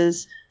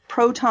purposes,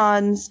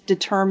 protons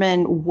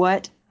determine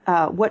what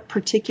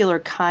particular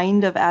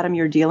kind of atom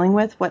you're dealing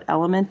with, what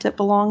element it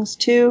belongs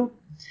to.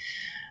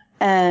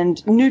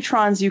 And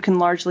neutrons you can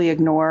largely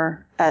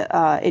ignore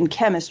in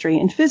chemistry.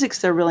 In physics,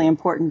 they're really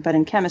important, but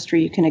in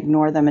chemistry, you can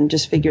ignore them and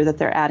just figure that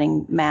they're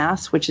adding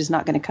mass, which is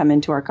not going to come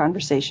into our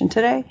conversation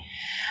today.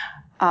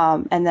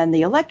 And then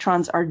the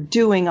electrons are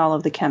doing all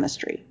of the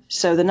chemistry.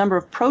 So the number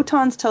of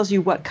protons tells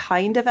you what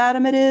kind of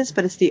atom it is,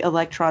 but it's the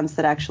electrons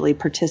that actually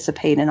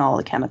participate in all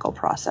the chemical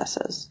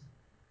processes.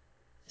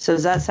 So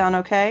does that sound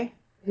okay?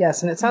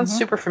 Yes, and it sounds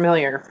super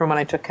familiar from when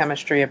I took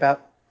chemistry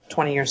about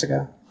 20 years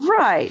ago.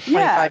 Right.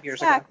 25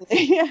 years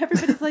exactly. ago. Yeah,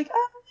 everybody's like,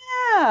 oh,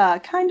 yeah,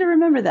 kind of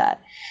remember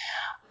that.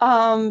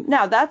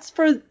 Now, that's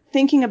for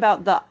thinking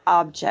about the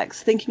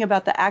objects, thinking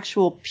about the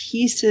actual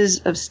pieces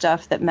of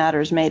stuff that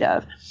matter's made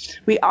of.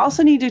 We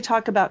also need to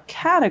talk about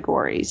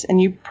categories,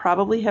 and you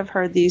probably have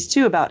heard these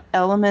too, about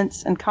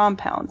elements and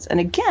compounds. And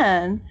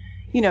again,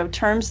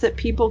 terms that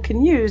people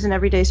can use in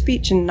everyday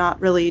speech and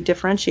not really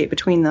differentiate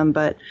between them,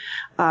 but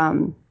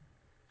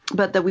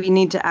that we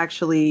need to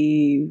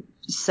actually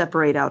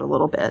separate out a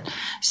little bit.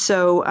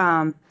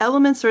 So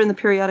elements are in the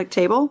periodic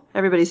table.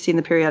 Everybody's seen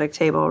the periodic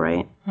table,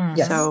 right?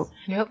 Yes. So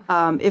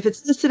if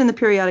it's listed in the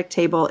periodic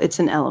table, it's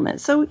an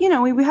element. So,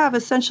 we have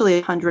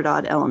essentially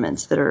 100-odd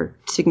elements that are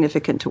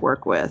significant to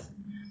work with.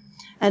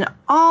 And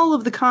all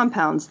of the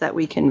compounds that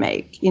we can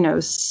make,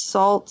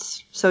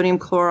 salts, sodium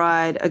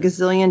chloride, a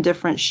gazillion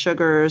different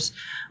sugars,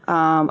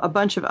 a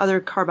bunch of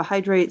other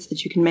carbohydrates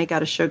that you can make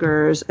out of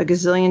sugars, a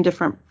gazillion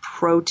different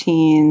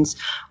proteins,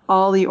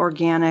 all the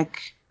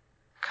organic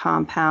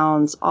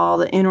compounds, all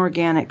the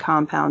inorganic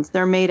compounds,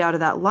 they're made out of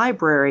that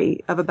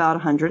library of about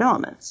 100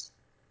 elements.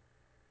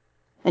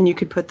 And you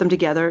could put them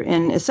together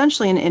in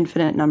essentially an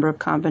infinite number of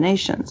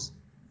combinations.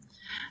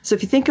 So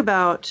if you think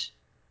about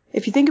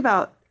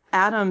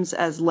atoms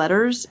as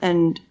letters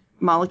and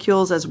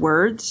molecules as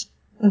words,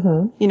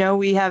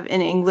 we have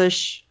in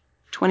English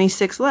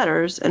 26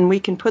 letters, and we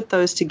can put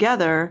those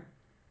together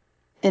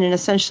in an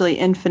essentially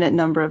infinite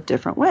number of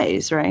different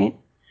ways, right?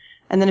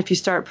 And then if you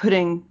start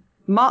putting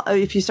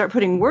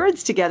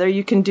words together,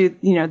 you can do,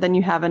 then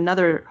you have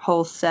another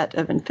whole set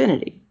of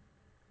infinity.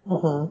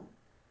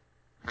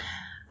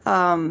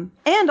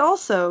 And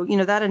also,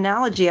 that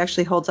analogy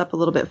actually holds up a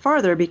little bit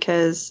farther,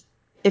 because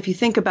if you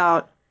think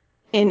about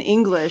in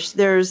English,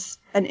 there's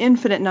an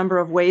infinite number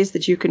of ways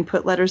that you can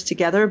put letters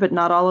together, but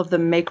not all of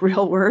them make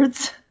real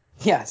words.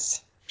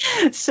 Yes.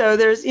 So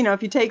there's,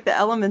 if you take the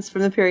elements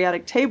from the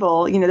periodic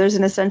table, there's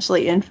an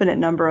essentially infinite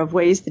number of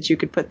ways that you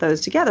could put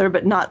those together,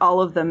 but not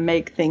all of them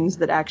make things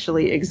that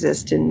actually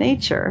exist in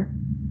nature.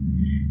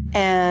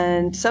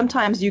 And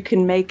sometimes you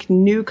can make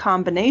new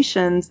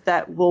combinations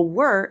that will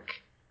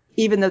work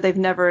even though they've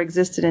never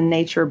existed in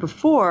nature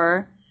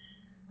before,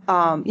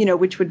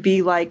 which would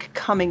be like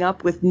coming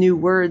up with new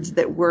words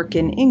that work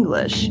in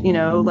English.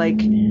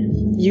 Like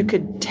you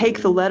could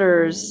take the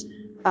letters,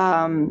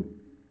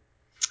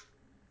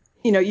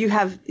 you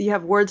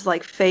have words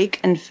like fake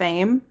and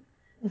fame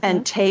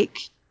and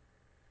take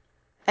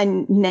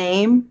and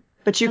name,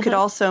 but you could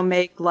also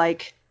make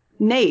like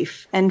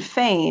naif and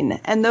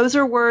feign. And those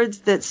are words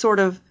that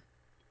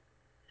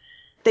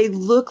they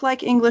look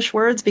like English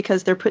words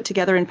because they're put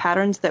together in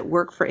patterns that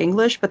work for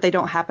English, but they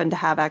don't happen to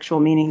have actual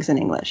meanings in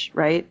English,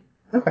 right?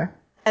 Okay.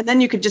 And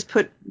then you could just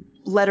put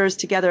letters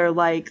together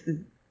like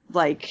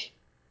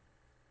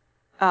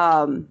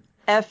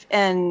FNAE,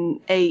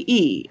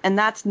 and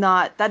that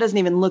doesn't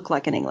even look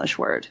like an English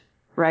word,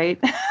 right?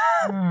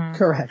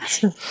 Correct.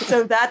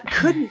 So that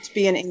couldn't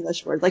be an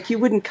English word. Like you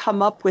wouldn't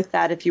come up with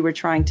that if you were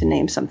trying to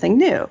name something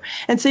new.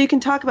 And so you can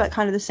talk about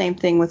kind of the same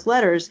thing with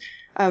letters.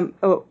 You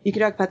can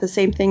talk about the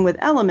same thing with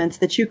elements,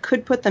 that you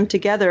could put them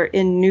together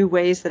in new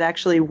ways that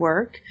actually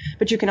work,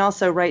 but you can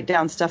also write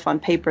down stuff on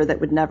paper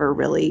that would never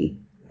really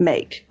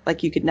make.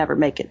 Like you could never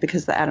make it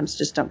because the atoms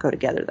just don't go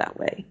together that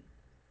way.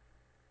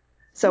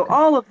 So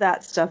all of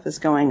that stuff is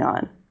going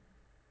on.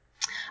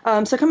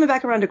 So coming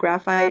back around to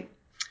graphite,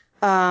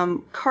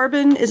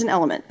 carbon is an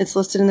element. It's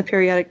listed in the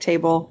periodic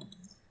table.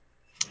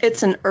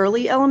 It's an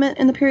early element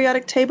in the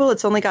periodic table.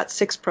 It's only got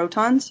 6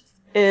 protons.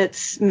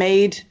 It's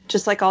made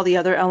just like all the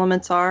other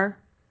elements are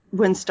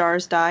when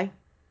stars die,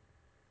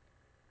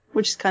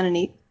 which is kind of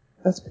neat.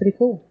 That's pretty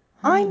cool.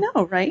 I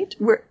know, right?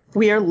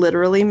 We are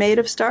literally made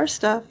of star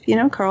stuff.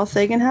 Carl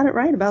Sagan had it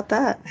right about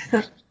that.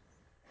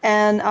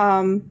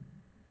 And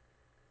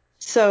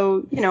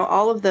so,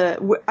 all of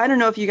I don't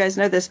know if you guys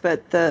know this,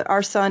 but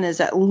our sun is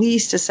at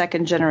least a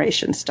second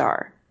generation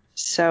star.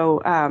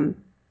 So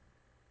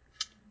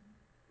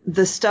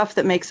the stuff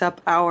that makes up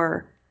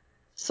our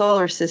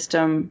solar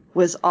system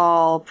was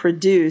all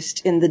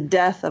produced in the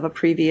death of a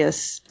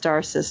previous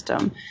star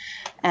system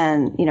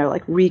and,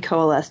 like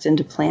recoalesced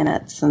into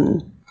planets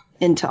and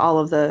into all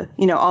of the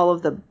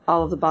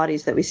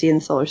bodies that we see in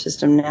the solar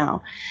system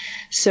now.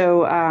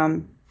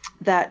 So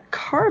that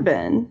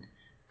carbon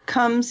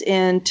comes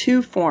in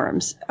 2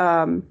 forms.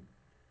 Carbon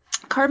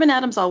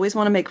atoms always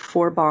want to make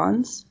 4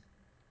 bonds.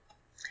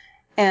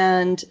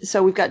 And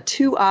so we've got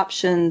 2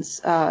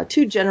 options,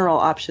 2 general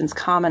options,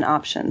 common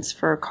options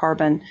for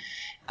carbon.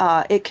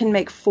 It can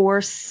make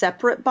 4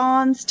 separate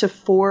bonds to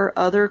 4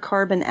 other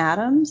carbon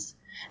atoms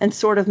and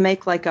sort of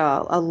make like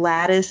a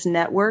lattice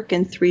network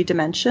in 3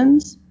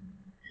 dimensions.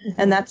 Mm-hmm.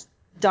 And that's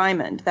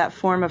diamond. That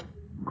form of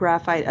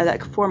graphite,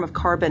 that form of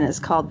carbon is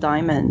called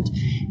diamond.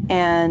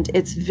 And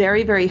it's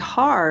very, very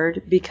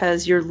hard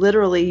because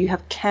you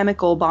have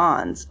chemical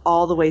bonds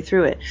all the way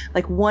through it.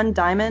 Like one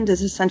diamond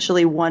is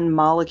essentially 1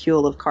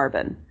 molecule of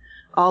carbon.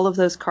 All of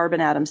those carbon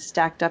atoms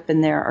stacked up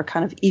in there are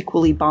kind of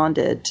equally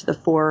bonded to the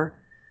 4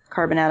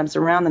 carbon atoms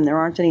around them. There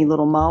aren't any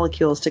little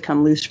molecules to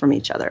come loose from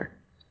each other,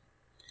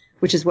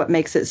 which is what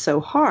makes it so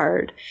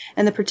hard.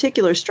 And the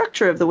particular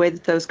structure of the way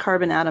that those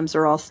carbon atoms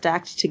are all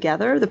stacked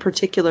together, the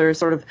particular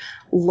sort of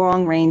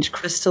long-range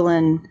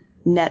crystalline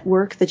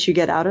network that you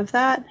get out of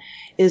that,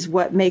 is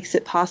what makes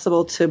it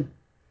possible to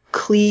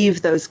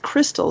cleave those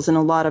crystals in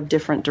a lot of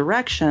different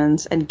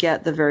directions and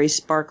get the very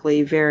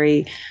sparkly,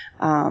 very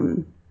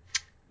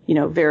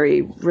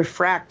very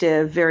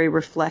refractive, very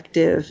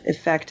reflective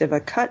effect of a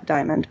cut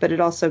diamond, but it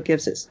also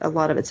gives it a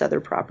lot of its other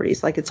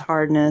properties, like its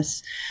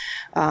hardness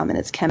and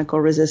its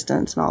chemical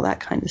resistance and all that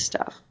kind of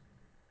stuff.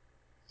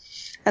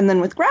 And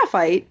then with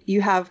graphite,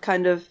 you have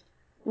kind of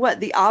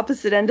the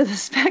opposite end of the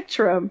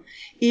spectrum,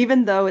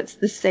 even though it's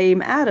the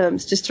same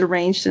atoms, just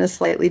arranged in a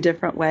slightly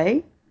different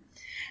way.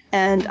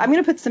 And I'm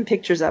going to put some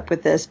pictures up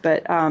with this,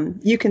 but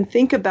you can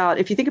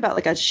if you think about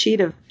like a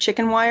sheet of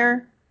chicken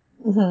wire,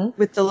 mm-hmm.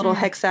 with the little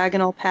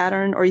hexagonal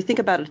pattern, or you think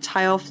about a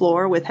tile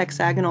floor with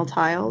hexagonal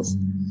tiles.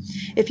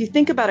 If you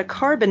think about a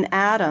carbon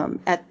atom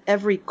at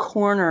every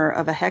corner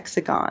of a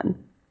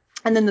hexagon,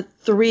 and then the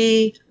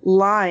 3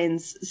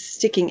 lines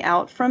sticking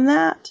out from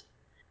that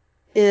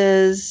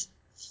is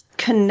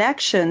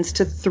connections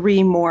to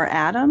 3 more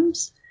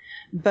atoms,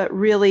 but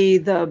really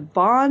the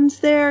bonds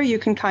there you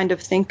can kind of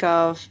think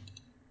of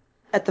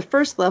at the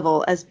first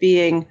level as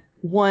being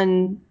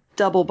 1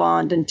 double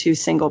bond and 2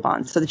 single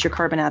bonds, so that your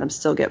carbon atoms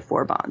still get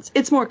 4 bonds.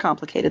 It's more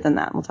complicated than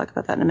that. We'll talk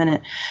about that in a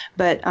minute.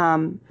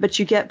 But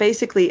you get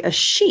basically a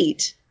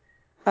sheet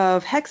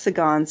of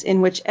hexagons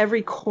in which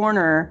every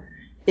corner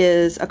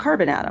is a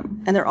carbon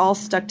atom, and they're all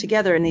stuck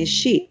together in these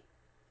sheets.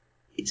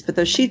 But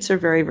those sheets are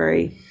very,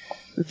 very,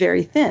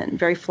 very thin,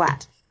 very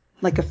flat,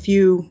 like a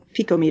few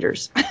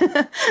picometers,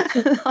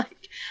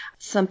 like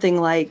something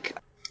like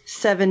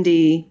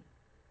 70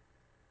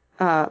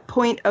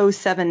 0.07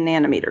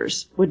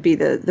 nanometers would be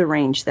the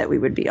range that we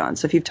would be on.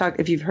 So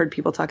if you've heard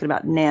people talking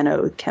about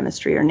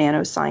nanochemistry or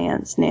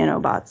nanoscience,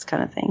 nanobots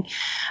kind of thing,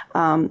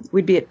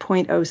 we'd be at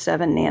 0.07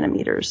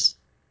 nanometers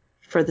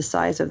for the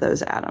size of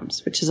those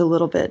atoms, which is a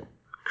little bit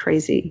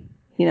crazy,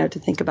 to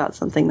think about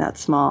something that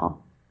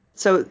small.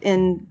 So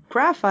in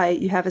graphite,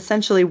 you have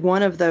essentially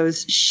one of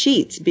those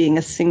sheets being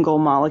a single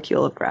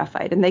molecule of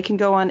graphite, and they can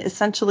go on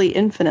essentially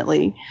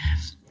infinitely,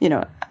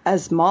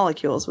 as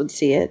molecules would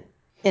see it,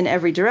 in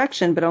every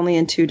direction, but only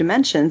in 2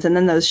 dimensions. And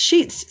then those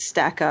sheets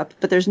stack up,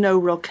 but there's no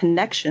real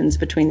connections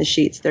between the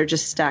sheets. They're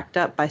just stacked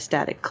up by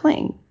static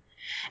cling.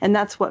 And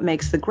that's what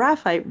makes the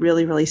graphite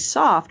really, really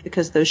soft,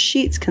 because those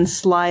sheets can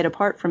slide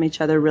apart from each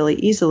other really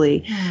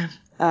easily.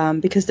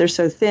 Because they're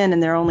so thin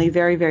and they're only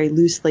very, very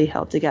loosely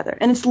held together.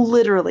 And it's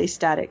literally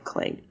static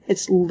cling.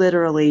 It's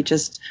literally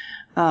just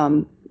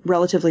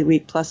relatively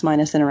weak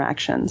plus-minus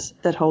interactions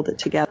that hold it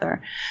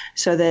together,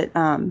 so that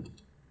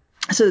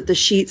the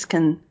sheets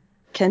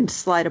can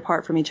slide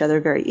apart from each other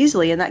very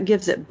easily. And that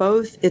gives it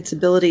both its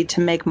ability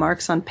to make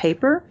marks on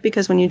paper,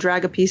 because when you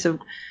drag a piece of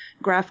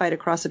graphite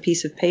across a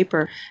piece of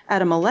paper,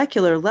 at a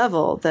molecular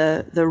level,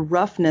 the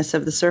roughness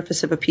of the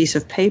surface of a piece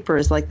of paper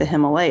is like the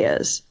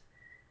Himalayas.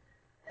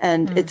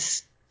 And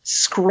it's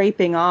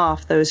scraping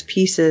off those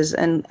pieces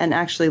and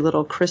actually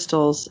little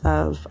crystals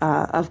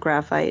of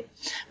graphite.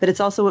 But it's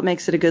also what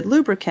makes it a good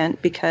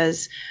lubricant,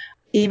 because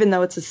even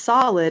though it's a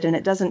solid and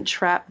it doesn't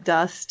trap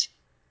dust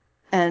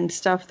and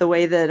stuff the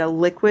way that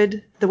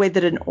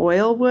an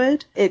oil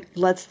would, it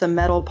lets the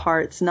metal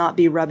parts not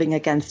be rubbing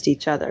against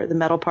each other. The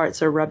metal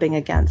parts are rubbing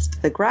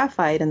against the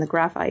graphite, and the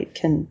graphite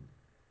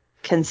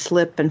can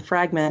slip and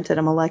fragment at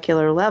a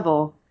molecular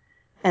level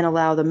and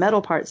allow the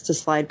metal parts to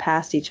slide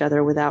past each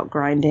other without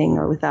grinding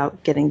or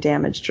without getting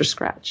damaged or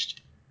scratched.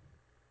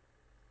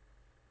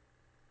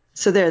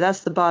 So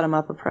that's the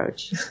bottom-up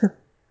approach.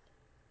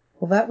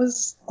 Well, that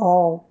was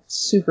all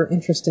super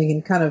interesting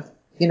and kind of,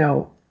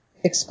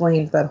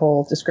 explained that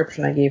whole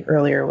description I gave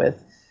earlier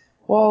with,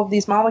 well,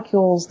 these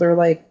molecules, they're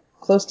like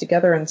close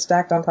together and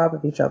stacked on top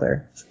of each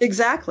other.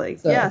 Exactly.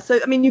 So. Yeah. So,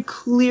 you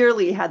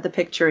clearly had the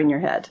picture in your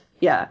head.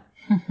 Yeah.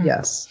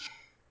 Yes.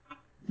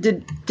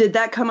 Did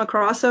that come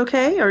across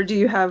okay, or do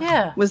you have?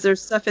 Yeah. Was there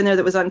stuff in there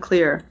that was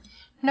unclear?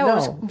 No, it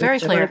was very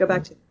clear. Go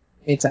back to.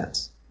 Made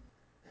sense.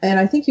 And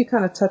I think you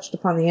kind of touched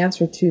upon the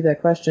answer to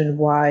that question: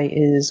 why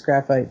is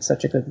graphite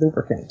such a good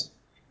lubricant?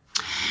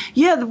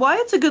 Yeah, why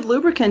it's a good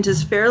lubricant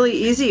is fairly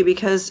easy,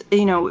 because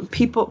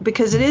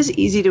because it is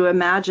easy to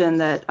imagine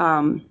that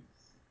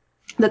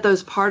that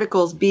those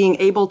particles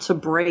being able to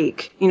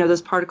break,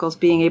 those particles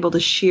being able to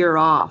shear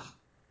off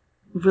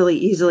really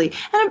easily.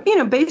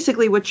 And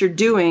basically what you're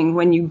doing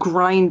when you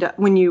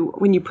when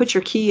you put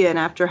your key in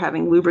after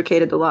having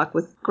lubricated the lock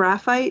with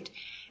graphite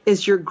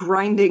is you're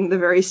grinding the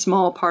very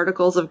small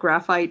particles of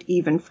graphite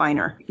even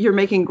finer. You're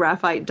making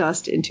graphite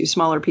dust into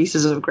smaller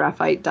pieces of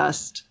graphite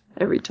dust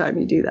every time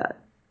you do that.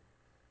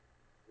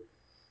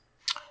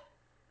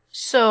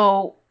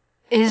 So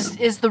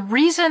is the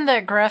reason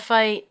that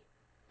graphite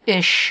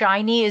is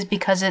shiny is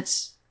because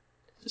it's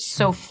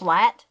so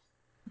flat?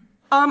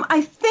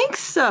 I think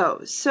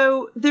so.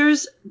 So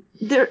this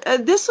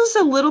was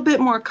a little bit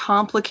more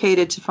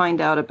complicated to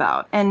find out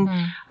about. And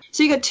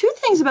so you got 2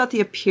 things about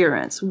the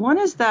appearance. One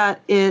is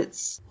that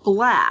it's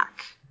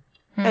black,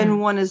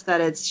 and one is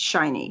that it's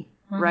shiny,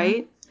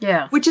 right?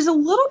 Yeah. Which is a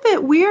little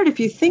bit weird if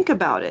you think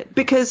about it,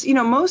 because,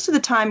 most of the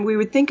time we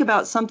would think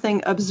about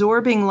something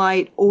absorbing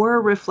light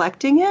or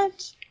reflecting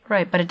it.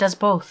 Right, but it does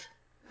both.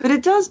 But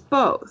it does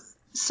both.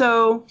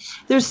 So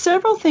there's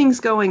several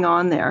things going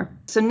on there.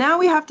 So now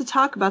we have to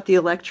talk about the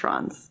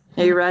electrons.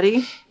 Are you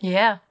ready?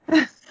 Yeah.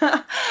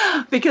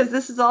 Because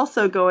this is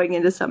also going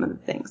into some of the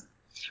things.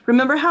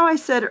 Remember how I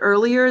said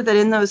earlier that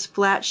in those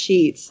flat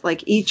sheets,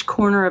 like each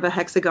corner of a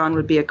hexagon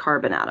would be a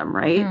carbon atom,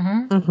 right?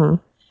 Mm-hmm.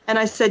 And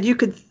I said you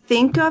could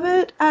think of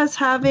it as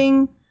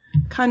having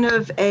kind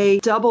of a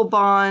double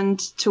bond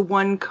to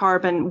one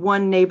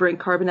neighboring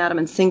carbon atom,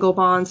 and single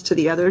bonds to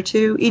the other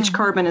 2. Each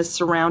carbon is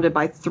surrounded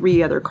by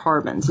 3 other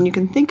carbons. And you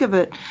can think of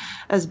it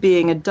as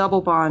being a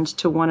double bond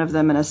to one of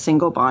them and a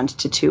single bond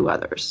to 2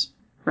 others,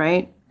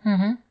 right?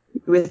 Mm-hmm.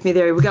 With me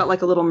there, we got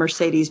like a little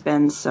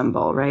Mercedes-Benz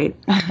symbol, right?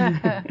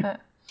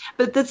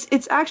 But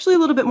it's actually a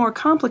little bit more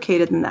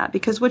complicated than that,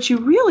 because what you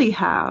really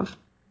have,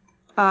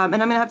 and I'm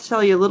going to have to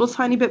tell you a little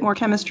tiny bit more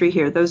chemistry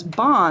here. Those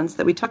bonds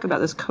that we talk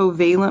about, those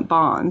covalent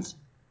bonds,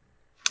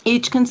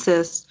 each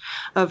consists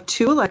of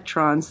 2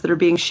 electrons that are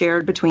being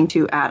shared between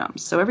 2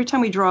 atoms. So every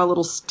time we draw a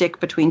little stick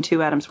between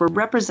 2 atoms, we're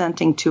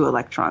representing 2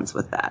 electrons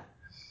with that.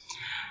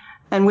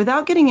 And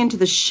without getting into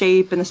the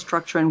shape and the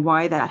structure and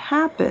why that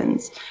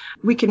happens,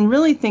 we can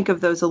really think of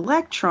those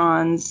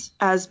electrons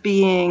as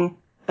being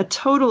a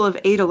total of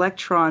 8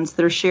 electrons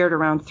that are shared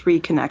around 3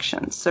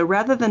 connections. So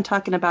rather than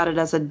talking about it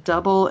as a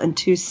double and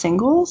 2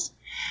 singles,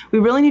 we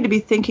really need to be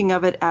thinking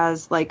of it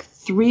as like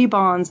 3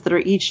 bonds that are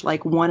each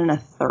like 1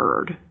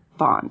 1/3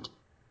 bond.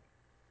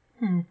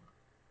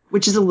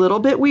 which is a little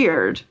bit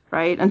weird,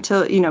 right?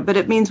 Until, but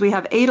it means we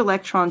have 8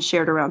 electrons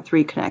shared around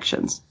 3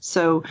 connections.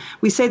 So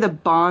we say the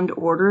bond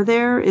order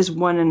there is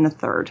 1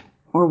 1/3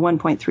 or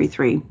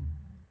 1.33.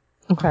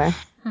 Okay.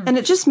 And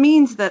it just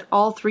means that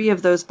all 3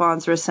 of those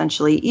bonds are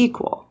essentially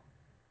equal.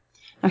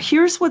 Now,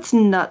 here's what's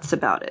nuts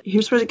about it.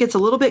 Here's where it gets a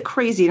little bit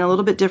crazy and a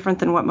little bit different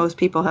than what most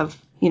people have,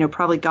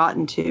 probably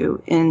gotten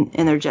to in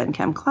their Gen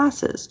Chem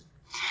classes.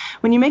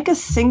 When you make a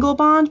single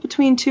bond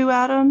between 2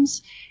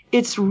 atoms,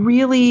 it's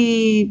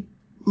really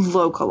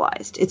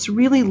localized. It's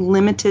really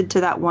limited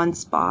to that one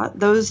spot.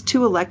 Those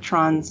 2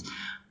 electrons,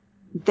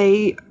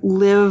 they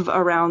live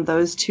around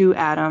those 2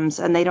 atoms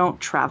and they don't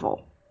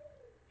travel.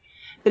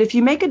 But if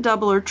you make a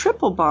double or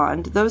triple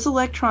bond, those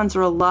electrons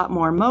are a lot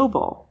more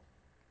mobile.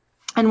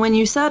 And when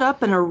you set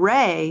up an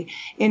array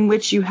in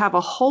which you have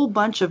a whole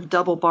bunch of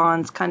double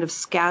bonds kind of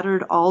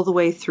scattered all the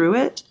way through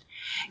it,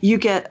 you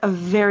get a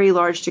very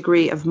large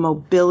degree of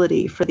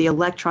mobility for the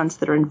electrons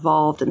that are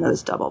involved in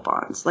those double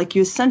bonds. Like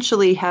you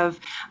essentially have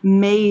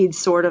made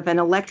sort of an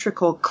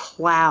electrical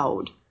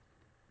cloud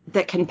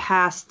that can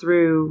pass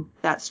through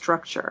that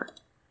structure.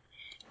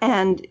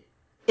 And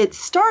it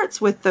starts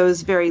with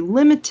those very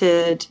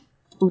limited,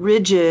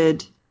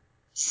 rigid,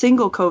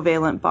 single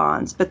covalent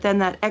bonds, but then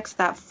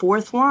that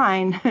fourth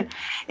line,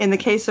 in the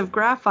case of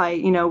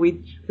graphite,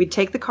 we'd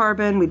take the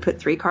carbon, we'd put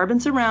 3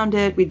 carbons around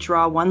it, we'd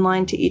draw 1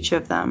 line to each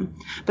of them.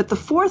 But the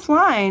fourth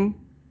line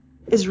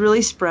is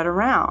really spread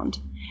around.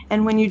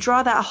 And when you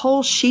draw that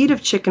whole sheet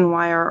of chicken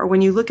wire, or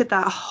when you look at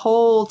that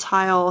whole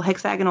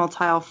hexagonal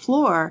tile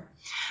floor,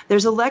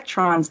 there's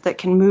electrons that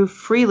can move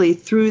freely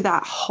through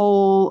that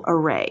whole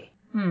array.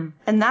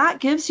 And that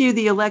gives you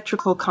the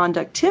electrical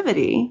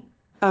conductivity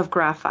of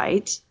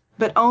graphite,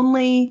 but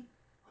only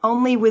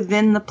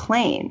within the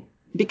plane.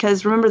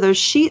 Because remember, those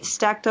sheets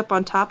stacked up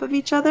on top of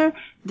each other,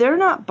 they're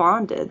not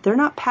bonded. They're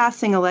not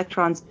passing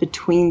electrons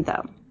between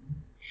them.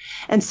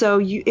 And so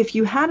if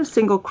you had a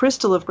single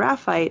crystal of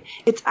graphite,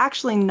 it's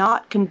actually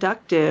not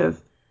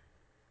conductive,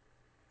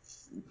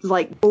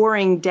 like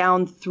boring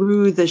down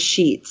through the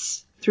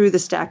sheets, through the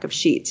stack of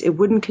sheets. It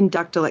wouldn't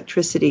conduct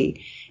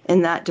electricity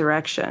in that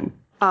direction.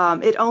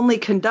 It only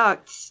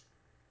conducts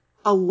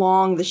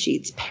along the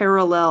sheets,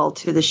 parallel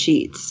to the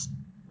sheets,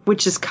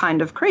 which is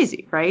kind of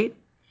crazy, right?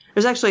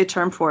 There's actually a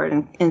term for it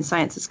in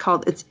science. It's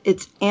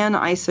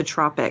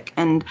anisotropic,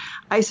 and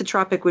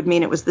isotropic would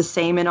mean it was the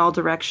same in all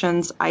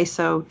directions.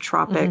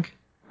 Isotropic,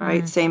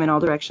 right? Same in all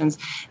directions.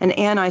 And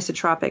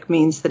anisotropic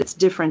means that it's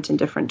different in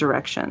different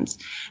directions.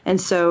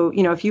 And so,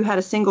 if you had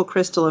a single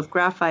crystal of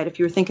graphite, if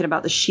you were thinking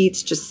about the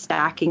sheets just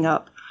stacking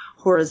up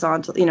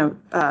horizontal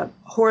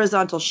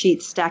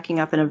sheets stacking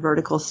up in a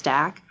vertical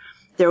stack,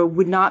 there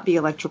would not be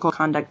electrical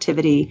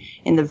conductivity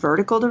in the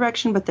vertical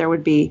direction, but there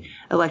would be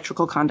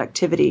electrical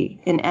conductivity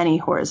in any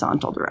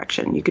horizontal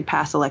direction. You could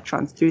pass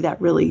electrons through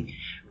that really,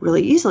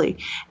 really easily.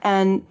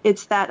 And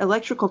it's that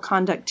electrical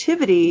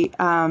conductivity,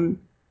 the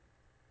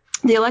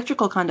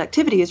electrical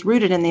conductivity is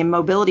rooted in the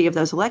mobility of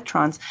those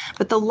electrons,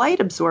 but the light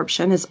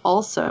absorption is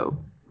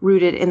also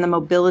rooted in the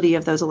mobility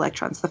of those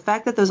electrons. The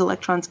fact that those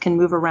electrons can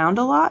move around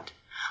a lot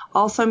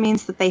also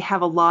means that they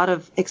have a lot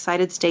of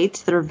excited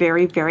states that are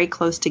very, very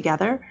close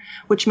together,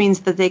 which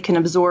means that they can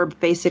absorb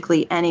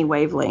basically any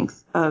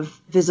wavelength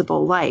of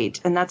visible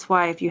light. And that's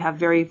why if you have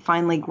very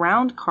finely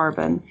ground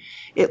carbon,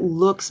 it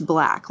looks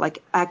black,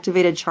 like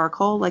activated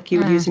charcoal, like you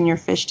would use in your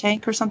fish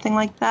tank or something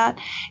like that,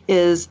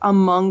 is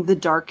among the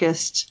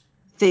darkest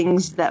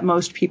things that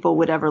most people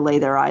would ever lay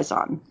their eyes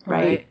on,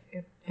 right?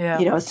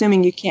 Yeah.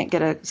 Assuming you can't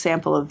get a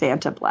sample of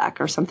Vanta Black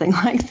or something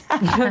like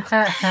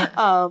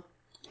that.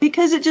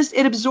 Because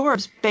it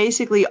absorbs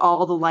basically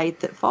all the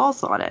light that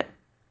falls on it.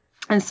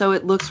 And so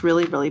it looks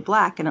really, really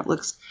black, and it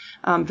looks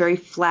very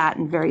flat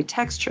and very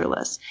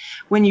textureless.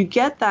 When you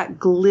get that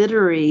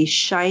glittery,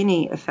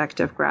 shiny effect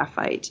of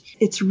graphite,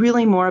 it's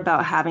really more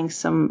about having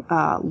some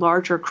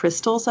larger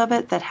crystals of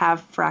it that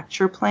have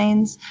fracture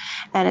planes,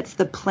 and it's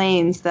the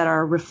planes that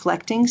are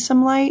reflecting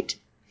some light.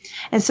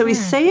 And so we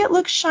say it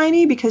looks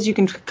shiny because you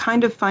can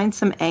kind of find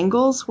some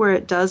angles where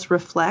it does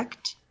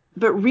reflect.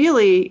 But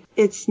really,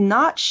 it's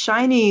not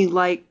shiny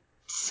like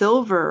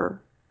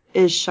silver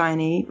is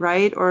shiny,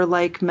 right? Or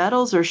like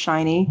metals are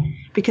shiny,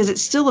 because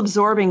it's still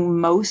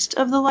absorbing most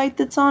of the light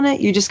that's on it.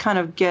 You just kind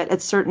of get,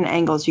 at certain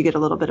angles, you get a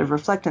little bit of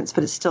reflectance,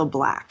 but it's still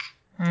black,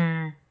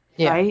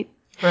 right?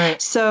 Right.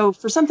 So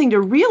for something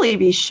to really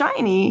be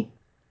shiny,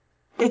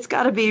 it's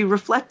got to be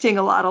reflecting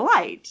a lot of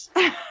light,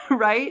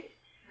 right?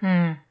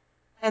 And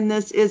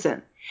this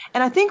isn't.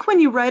 And I think when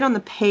you write on the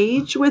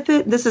page with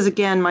it, this is,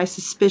 again, my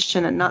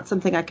suspicion and not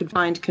something I could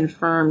find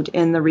confirmed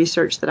in the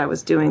research that I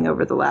was doing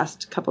over the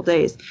last couple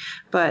days.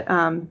 But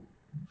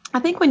I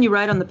think when you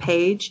write on the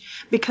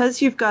page,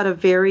 because you've got a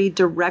very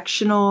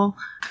directional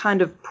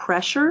kind of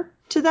pressure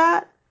to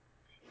that,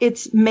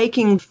 it's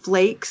making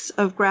flakes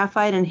of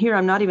graphite. And here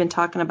I'm not even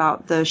talking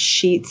about the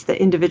sheets, the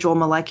individual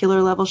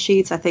molecular level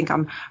sheets. I think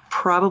I'm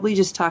probably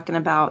just talking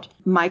about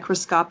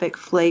microscopic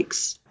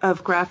flakes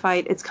of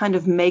graphite. It's kind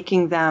of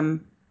making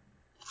them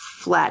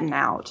flatten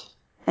out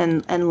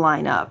and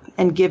line up,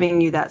 and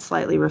giving you that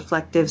slightly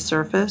reflective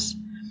surface.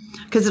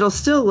 Because it'll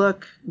still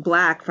look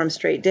black from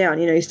straight down.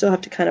 You know, you still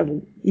have to kind of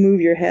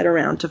move your head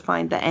around to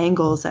find the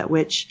angles at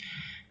which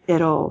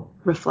it'll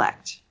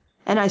reflect.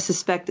 And I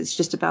suspect it's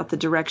just about the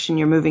direction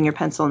you're moving your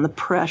pencil and the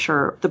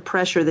pressure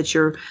that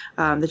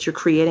you're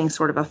creating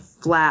sort of a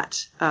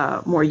flat,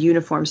 more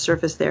uniform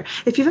surface there.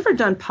 If you've ever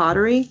done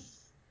pottery,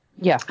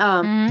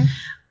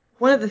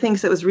 one of the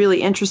things that was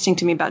really interesting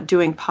to me about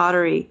doing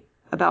pottery,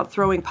 about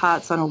throwing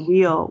pots on a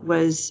wheel,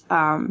 was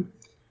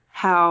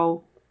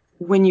how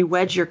when you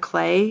wedge your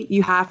clay,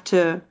 you have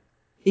to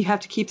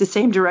keep the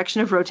same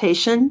direction of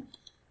rotation.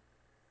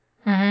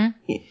 Mm-hmm.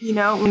 You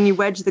know, when you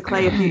wedge the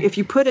clay, if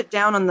you put it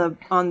down on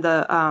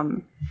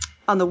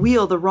the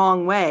wheel the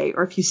wrong way,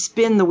 or if you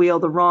spin the wheel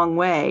the wrong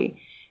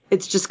way,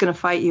 it's just going to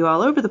fight you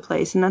all over the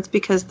place. And that's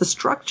because the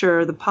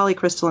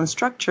polycrystalline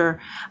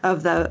structure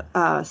of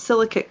the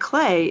silicate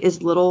clay is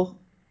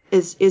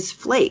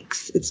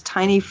flakes. It's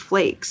tiny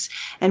flakes.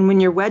 And when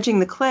you're wedging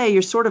the clay,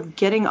 you're sort of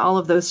getting all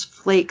of those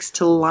flakes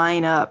to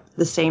line up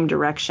the same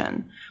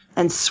direction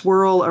and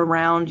swirl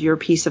around your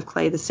piece of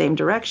clay the same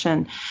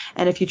direction.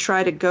 And if you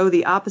try to go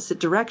the opposite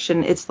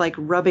direction, it's like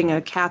rubbing a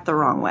cat the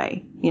wrong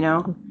way, you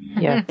know?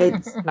 Yeah.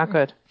 It's not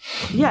good.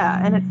 Yeah,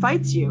 and it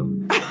fights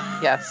you.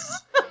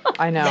 Yes.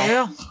 I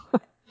know.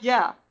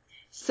 Yeah.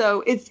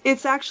 So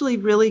it's actually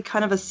really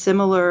kind of a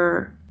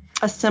similar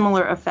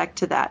effect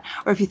to that.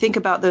 Or if you think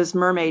about those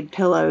mermaid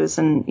pillows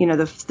and, you know,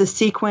 the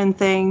sequin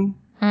thing,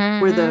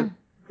 where the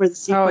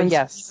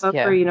sequins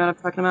over, you know what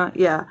I'm talking about?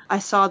 Yeah. I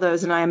saw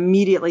those and I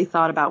immediately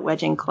thought about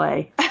wedging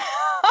clay.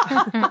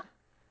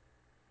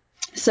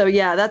 So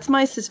yeah, that's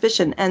my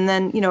suspicion. And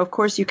then, you know, of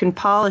course you can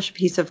polish a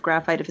piece of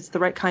graphite if it's the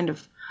right kind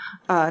of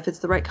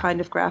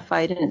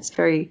graphite and it's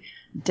very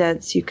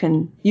dense, you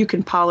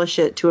can polish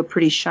it to a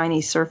pretty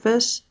shiny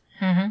surface,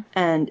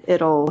 and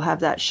it'll have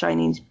that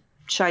shiny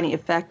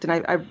effect. And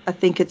I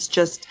think it's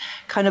just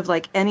kind of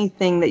like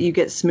anything that you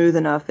get smooth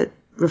enough, it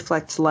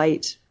reflects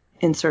light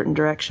in certain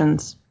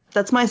directions.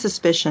 That's my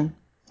suspicion.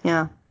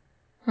 Yeah.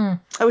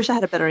 I wish I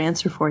had a better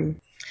answer for you.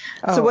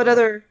 Oh.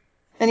 So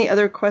any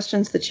other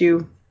questions that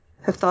you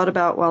have thought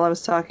about while I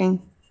was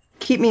talking?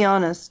 Keep me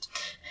honest.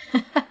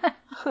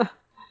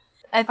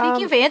 I think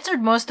you've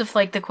answered most of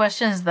like the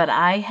questions that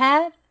I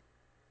had.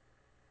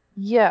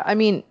 Yeah, I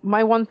mean,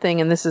 my one thing,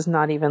 and this is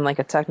not even like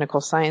a technical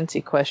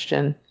sciencey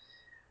question,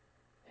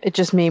 it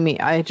just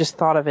made I just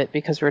thought of it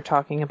because we were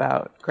talking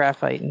about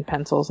graphite and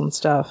pencils and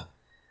stuff.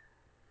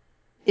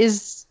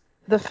 Is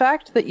the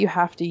fact that you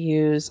have to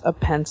use a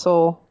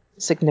pencil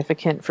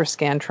significant for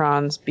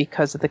Scantrons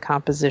because of the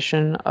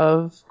composition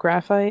of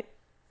graphite?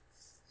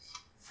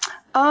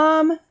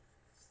 Or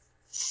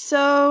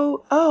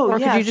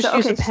could you just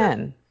use a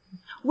pen?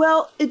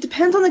 Well, it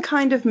depends on the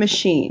kind of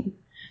machine.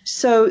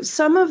 So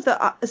some of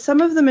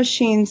the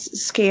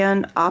machines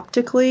scan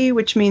optically,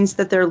 which means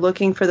that they're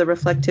looking for the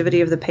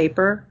reflectivity of the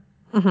paper.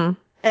 Mm-hmm.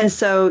 And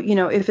so, you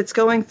know, if it's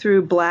going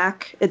through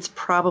black, it's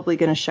probably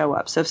going to show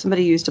up. So if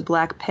somebody used a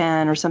black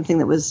pen or something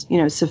that was, you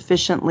know,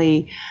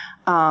 sufficiently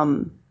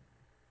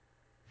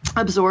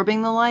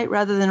absorbing the light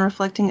rather than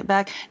reflecting it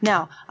back.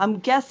 Now, I'm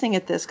guessing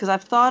at this because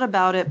I've thought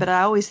about it, but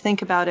I always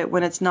think about it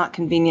when it's not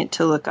convenient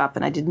to look up.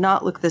 And I did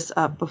not look this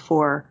up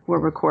before we're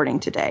recording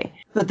today.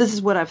 But this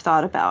is what I've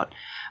thought about.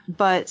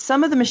 But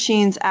some of the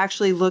machines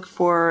actually look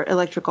for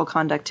electrical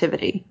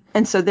conductivity.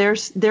 And so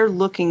they're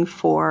looking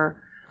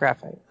for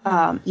graphite.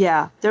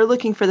 They're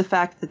looking for the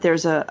fact that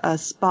there's a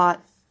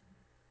spot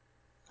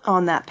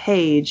on that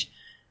page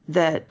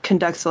that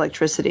conducts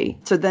electricity.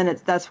 So then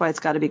that's why it's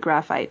got to be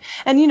graphite.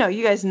 And, you know,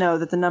 you guys know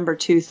that the number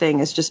 2 thing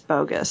is just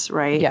bogus,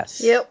 right?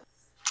 Yes. Yep.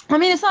 I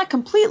mean, it's not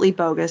completely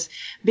bogus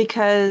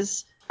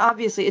because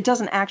obviously it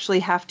doesn't actually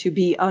have to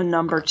be a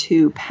number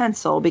 2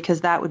 pencil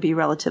because that would be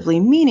relatively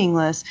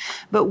meaningless.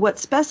 But what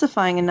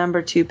specifying a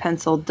number 2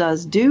 pencil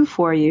does do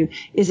for you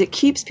is it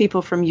keeps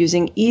people from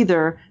using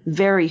either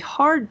very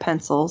hard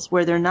pencils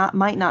where there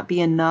might not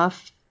be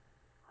enough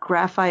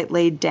graphite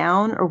laid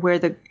down, or where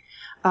the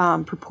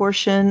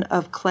proportion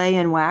of clay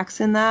and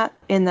wax in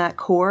that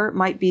core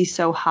might be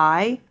so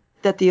high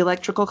that the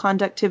electrical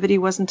conductivity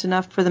wasn't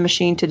enough for the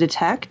machine to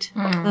detect,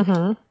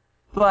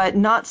 but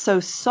not so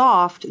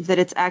soft that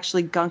it's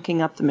actually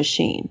gunking up the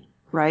machine,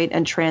 right,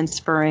 and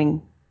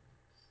transferring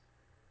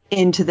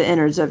into the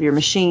innards of your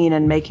machine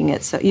and making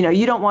it so, you know,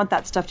 you don't want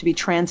that stuff to be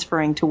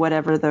transferring to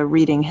whatever the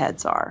reading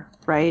heads are,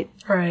 right?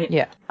 Right.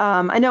 Yeah.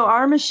 I know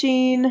our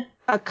machine,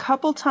 a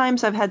couple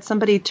times I've had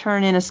somebody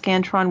turn in a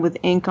Scantron with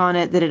ink on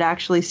it that it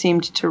actually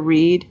seemed to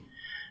read,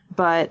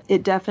 but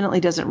it definitely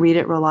doesn't read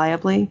it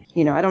reliably.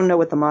 You know, I don't know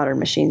what the modern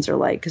machines are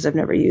like because I've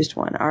never used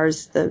one.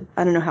 Ours,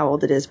 I don't know how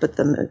old it is, but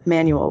the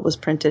manual was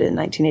printed in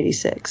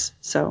 1986.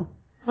 So.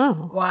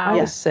 Oh, wow. I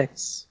was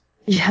 6.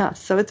 Yeah,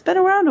 so it's been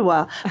around a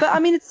while. But I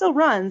mean, it still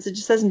runs. It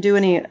just doesn't do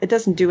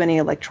any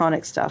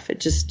electronic stuff. It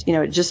just, you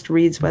know, it just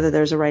reads whether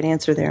there's a right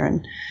answer there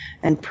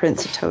and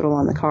prints a total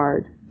on the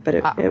card. But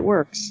it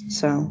works.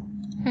 So.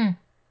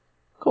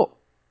 Cool.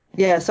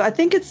 Yeah, so I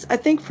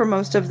think for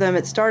most of them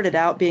it started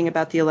out being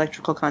about the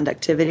electrical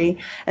conductivity,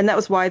 and that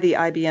was why the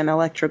IBM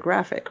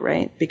electrographic,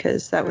 right?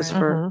 Because that was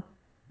for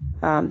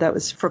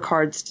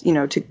cards,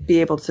 to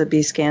be able to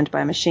be scanned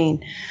by a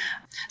machine.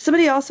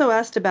 Somebody also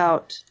asked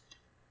about,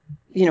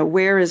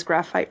 where is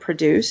graphite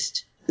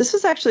produced? This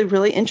was actually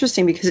really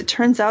interesting because it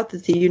turns out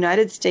that the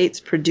United States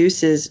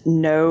produces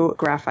no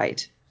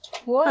graphite.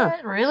 What? Huh.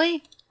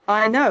 Really?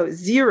 I know,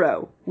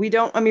 zero. We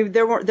don't. I mean,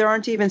 there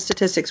aren't even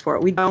statistics for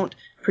it. We don't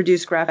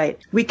produce graphite.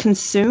 We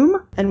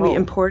consume and we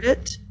import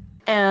it.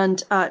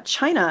 And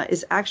China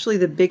is actually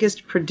the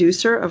biggest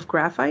producer of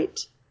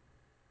graphite.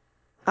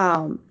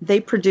 They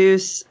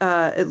produce.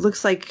 It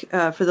looks like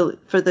for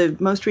the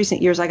most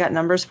recent years, I got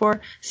numbers for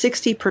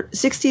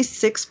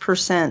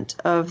 66%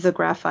 of the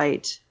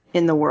graphite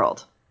in the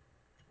world.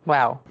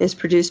 Wow, is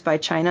produced by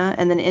China,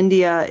 and then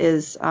India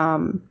is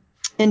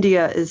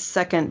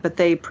second, but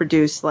they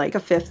produce like a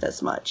fifth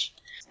as much.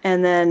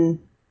 And then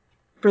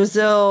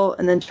Brazil,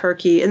 and then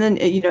Turkey, and then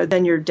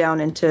then you're down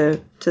into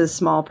the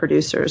small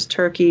producers: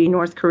 Turkey,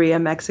 North Korea,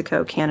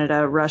 Mexico,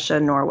 Canada, Russia,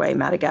 Norway,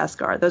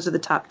 Madagascar. Those are the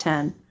top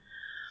 10,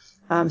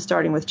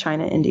 starting with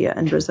China, India,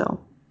 and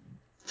Brazil.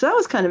 So that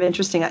was kind of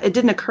interesting. It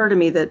didn't occur to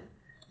me that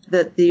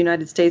the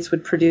United States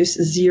would produce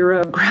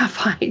zero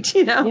graphite.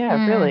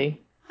 Yeah, really.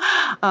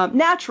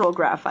 Natural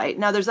graphite.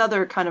 Now, there's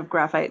other kind of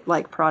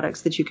graphite-like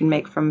products that you can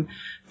make from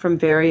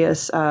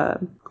various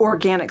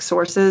organic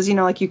sources.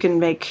 Like you can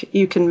make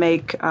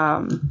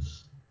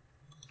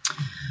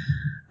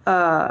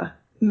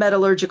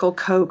metallurgical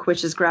coke,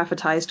 which is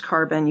graphitized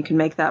carbon. You can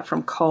make that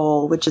from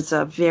coal, which is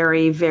a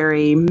very,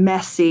 very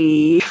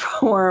messy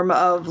form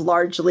of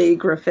largely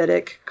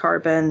graphitic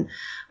carbon.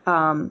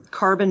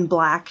 Carbon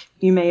black,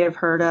 you may have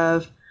heard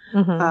of,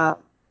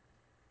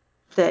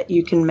 that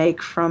you can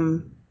make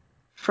from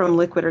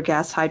liquid or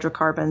gas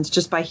hydrocarbons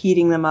just by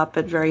heating them up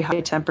at very high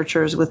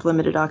temperatures with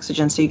limited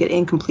oxygen. So you get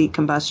incomplete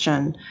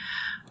combustion.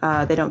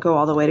 They don't go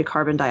all the way to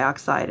carbon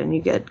dioxide, and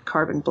you get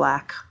carbon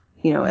black,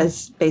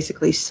 as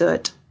basically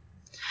soot.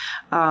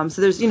 So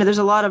there's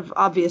a lot of,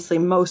 obviously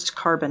most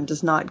carbon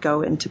does not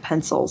go into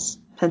pencils.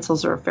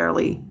 Pencils are a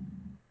fairly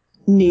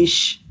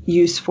niche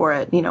use for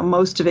it.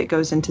 Most of it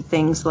goes into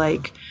things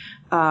like,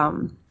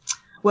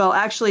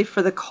 actually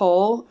for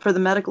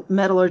the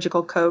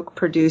metallurgical coke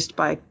produced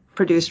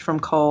from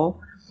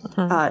coal,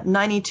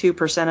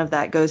 92% of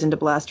that goes into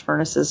blast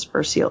furnaces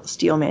for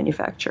steel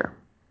manufacture.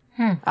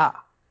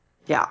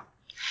 Yeah.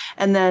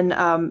 And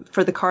then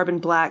for the carbon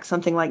black,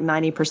 something like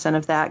 90%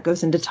 of that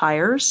goes into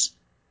tires,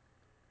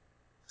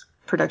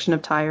 production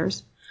of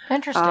tires.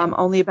 Interesting.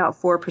 Only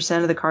about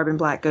 4% of the carbon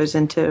black goes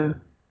into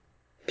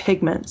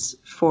pigments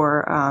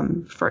for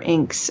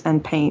inks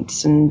and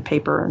paints and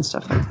paper and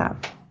stuff like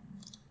that.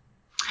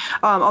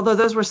 Although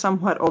those were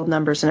somewhat old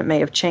numbers and it may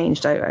have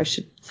changed. I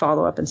should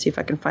follow up and see if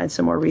I can find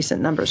some more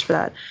recent numbers for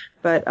that.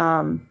 But,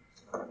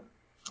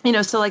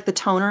 so like the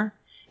toner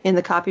in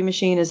the copy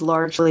machine is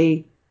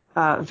largely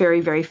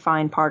very, very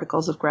fine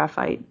particles of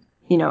graphite.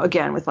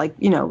 Again, with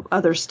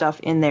other stuff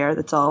in there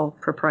that's all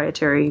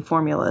proprietary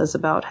formulas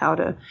about how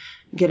to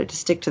get it to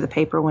stick to the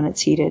paper when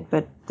it's heated.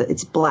 But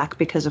it's black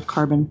because of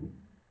carbon,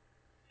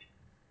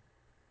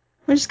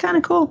 which is kind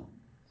of cool.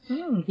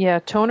 Yeah,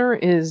 toner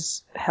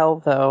is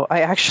hell, though.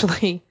 I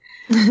actually,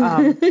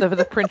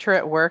 the printer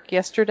at work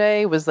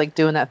yesterday was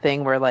doing that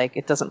thing where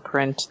it doesn't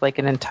print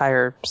an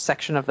entire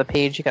section of the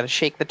page. You got to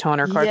shake the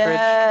toner cartridge.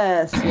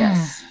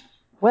 Yes.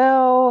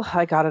 Well,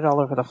 I got it all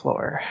over the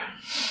floor.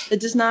 It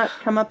does not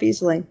come up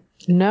easily.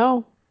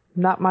 No,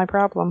 not my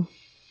problem.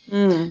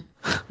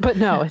 But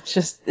no,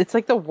 it's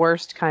like the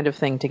worst kind of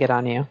thing to get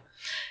on you.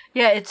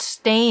 Yeah, it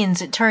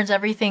stains. It turns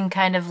everything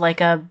kind of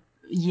like a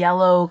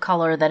yellow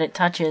color that it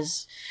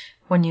touches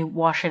when you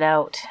wash it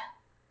out.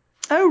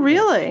 Oh,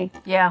 really?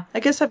 Yeah.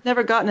 I guess I've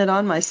never gotten it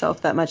on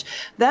myself that much.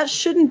 That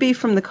shouldn't be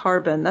from the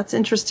carbon. That's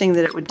interesting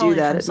that it would do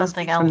that. From it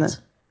something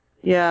must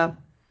be else.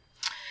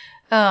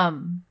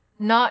 Yeah.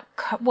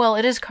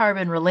 It is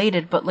carbon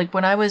related, but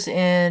when I was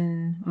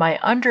in my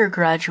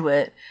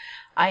undergraduate,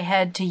 I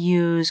had to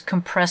use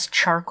compressed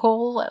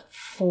charcoal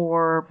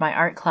for my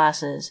art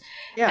classes.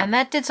 Yeah. And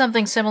that did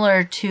something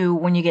similar to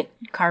when you get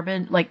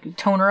carbon,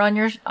 toner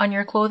on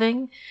your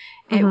clothing.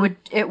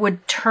 It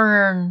would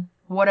turn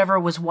whatever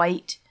was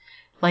white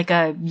like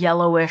a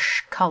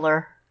yellowish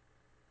color.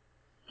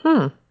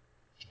 And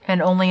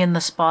only in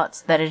the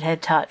spots that it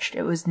had touched.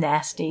 It was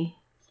nasty.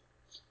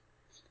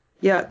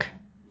 Yuck.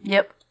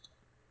 Yep.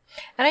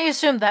 And I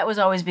assumed that was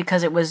always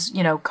because it was,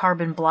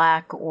 carbon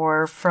black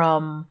or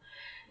from,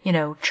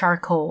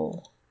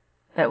 charcoal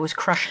that was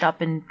crushed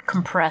up and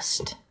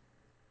compressed.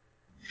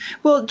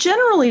 Well,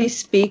 generally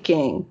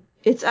speaking,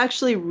 it's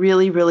actually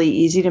really, really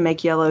easy to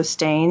make yellow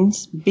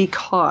stains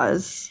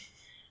because,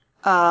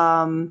 so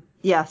I'm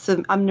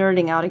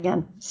nerding out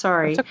again.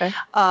 Sorry. That's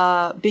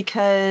okay.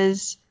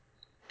 Because,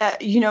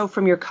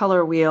 from your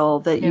color wheel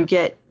that you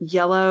get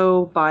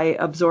yellow by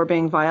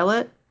absorbing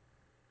violet.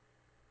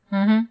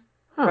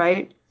 Mm-hmm.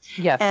 Right?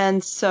 Yes.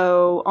 And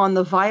so on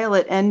the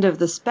violet end of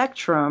the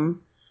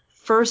spectrum,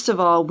 first of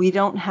all, we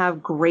don't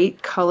have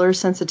great color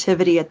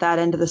sensitivity at that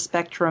end of the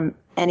spectrum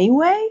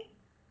anyway.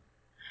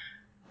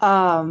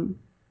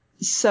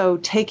 So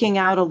taking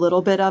out a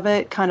little bit of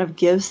it kind of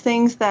gives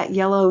things that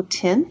yellow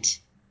tint.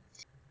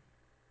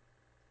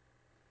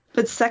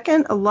 But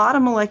second, a lot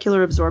of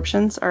molecular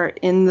absorptions are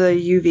in the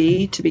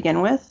UV to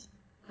begin with.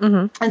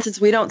 Mm-hmm. And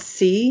since we don't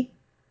see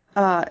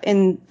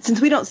in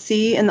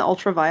the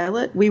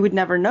ultraviolet, we would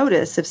never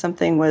notice if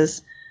something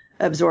was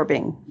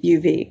absorbing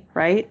UV,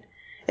 right?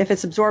 If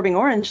it's absorbing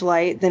orange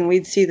light, then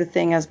we'd see the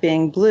thing as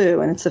being blue.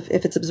 And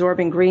if it's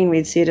absorbing green,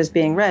 we'd see it as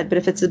being red. But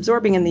if it's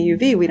absorbing in the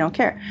UV, we don't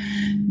care.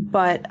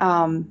 But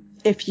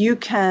if you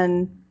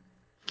can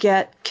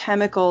get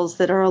chemicals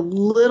that are a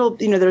little,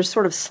 that are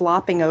sort of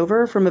slopping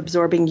over from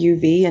absorbing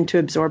UV into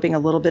absorbing a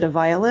little bit of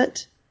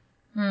violet,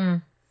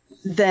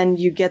 then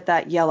you get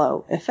that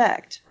yellow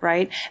effect,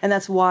 right? And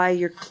that's why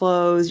your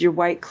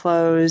white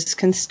clothes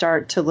can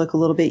start to look a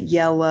little bit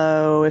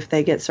yellow if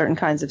they get certain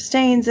kinds of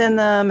stains in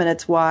them. And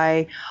it's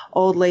why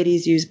old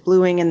ladies use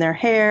bluing in their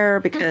hair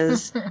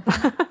because,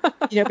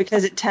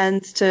 because it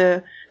tends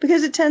to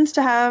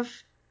have,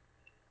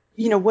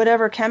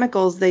 whatever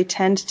chemicals they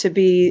tend to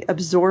be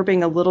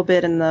absorbing a little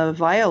bit in the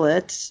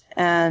violet,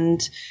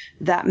 and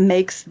that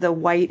makes the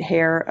white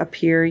hair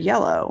appear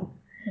yellow.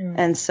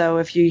 And so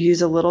if you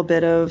use a little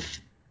bit of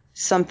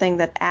something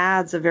that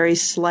adds a very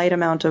slight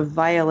amount of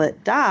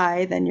violet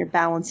dye, then you're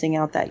balancing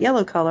out that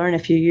yellow color. And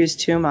if you use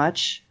too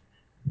much,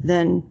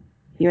 then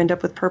you end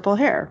up with purple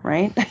hair,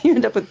 right? You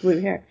end up with blue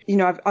hair.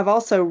 I've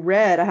also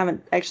read, I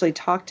haven't actually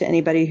talked to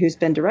anybody who's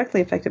been directly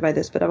affected by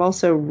this, but I've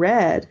also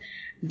read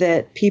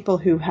that people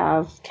who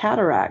have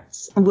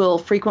cataracts will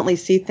frequently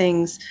see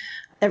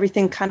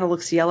everything kind of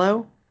looks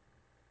yellow.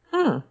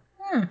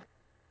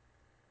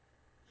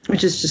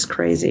 Which is just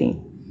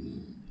crazy.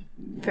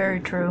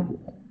 Very true.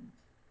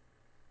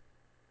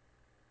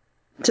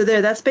 So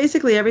that's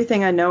basically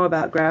everything I know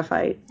about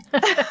graphite.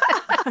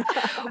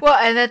 Well,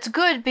 and that's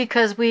good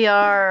because we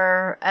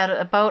are at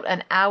about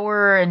an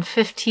hour and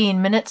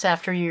 15 minutes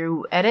after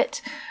you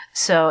edit.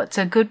 So it's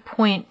a good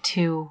point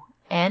to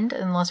end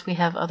unless we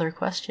have other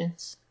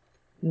questions.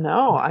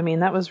 No, I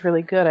mean, that was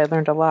really good. I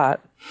learned a lot.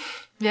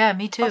 Yeah,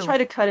 me too. I'll try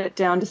to cut it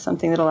down to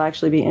something that'll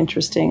actually be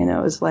interesting. And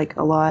it was like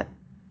a lot.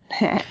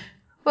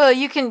 Well,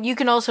 you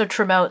can also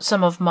trim out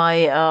some of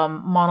my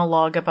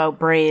monologue about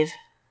Brave.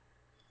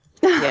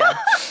 Yeah.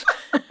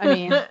 I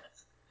mean,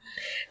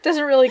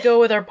 doesn't really go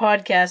with our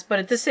podcast, but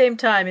at the same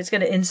time, it's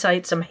going to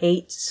incite some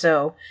hate.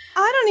 So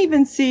I don't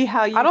even see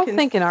how you. I don't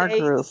think in our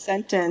group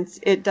sentence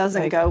it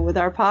doesn't go with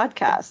our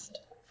podcast.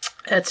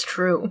 That's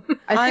true.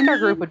 I think our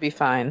group would be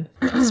fine.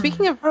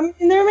 Speaking of,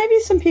 there may be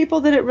some people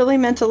that it really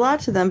meant a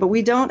lot to them, but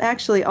we don't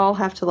actually all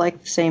have to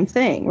like the same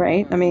thing,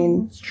 right? I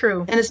mean, it's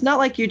true. And it's not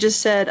like you just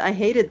said, I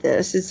hated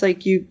this. It's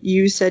like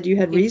you said you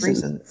had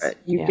reasons. For it.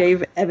 You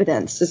gave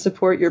evidence to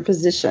support your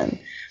position.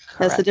 Correct.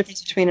 That's the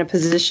difference between a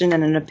position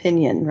and an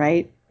opinion,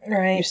 right?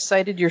 Right. You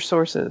cited your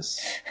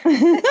sources.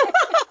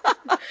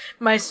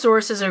 My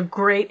sources are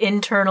great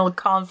internal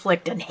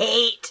conflict and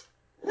hate.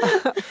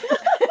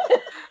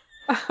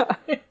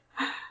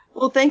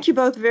 Well, thank you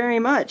both very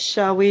much.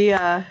 Shall we?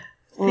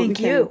 Thank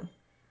you.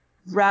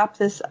 Wrap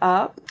this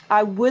up.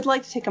 I would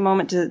like to take a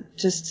moment to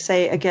just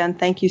say again,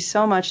 thank you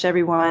so much to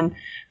everyone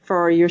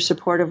for your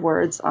supportive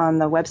words on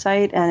the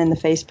website and in the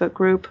Facebook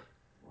group.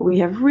 We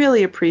have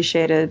really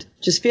appreciated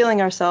just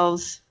feeling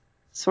ourselves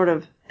sort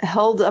of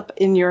held up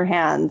in your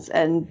hands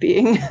and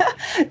being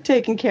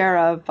taken care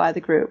of by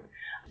the group.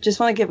 Just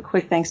want to give a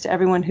quick thanks to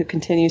everyone who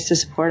continues to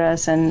support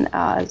us, and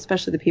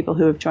especially the people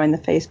who have joined the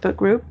Facebook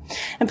group.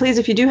 And please,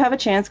 if you do have a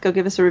chance, go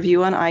give us a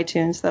review on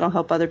iTunes. That'll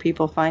help other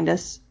people find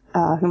us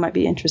who might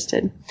be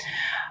interested.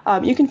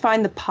 You can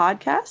find the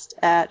podcast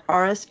at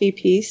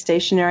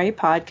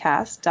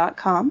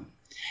rsvpstationarypodcast.com.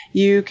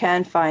 You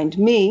can find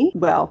me,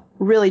 well,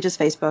 really just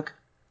Facebook.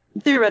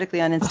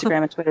 Theoretically on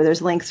Instagram and Twitter.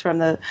 There's links from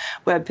the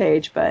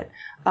webpage, but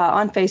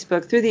on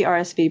Facebook through the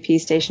RSVP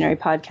Stationary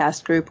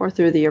Podcast group or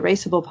through the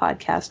Erasable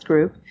Podcast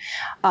group.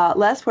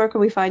 Les, where can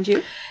we find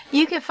you?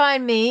 You can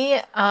find me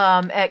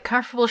at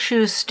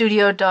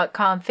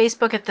comfortableshoesstudio.com,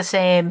 Facebook at the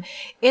same,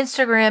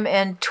 Instagram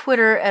and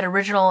Twitter at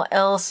Original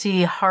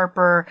LC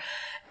Harper.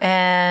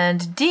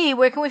 And Dee,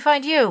 where can we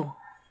find you?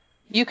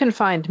 You can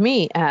find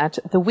me at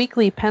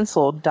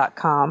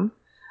theweeklypencil.com.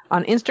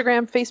 on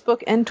Instagram,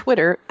 Facebook, and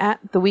Twitter at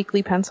The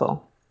Weekly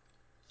Pencil.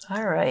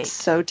 All right.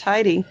 So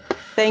tidy.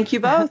 Thank you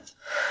both.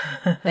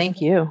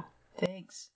 Thank you. Thanks.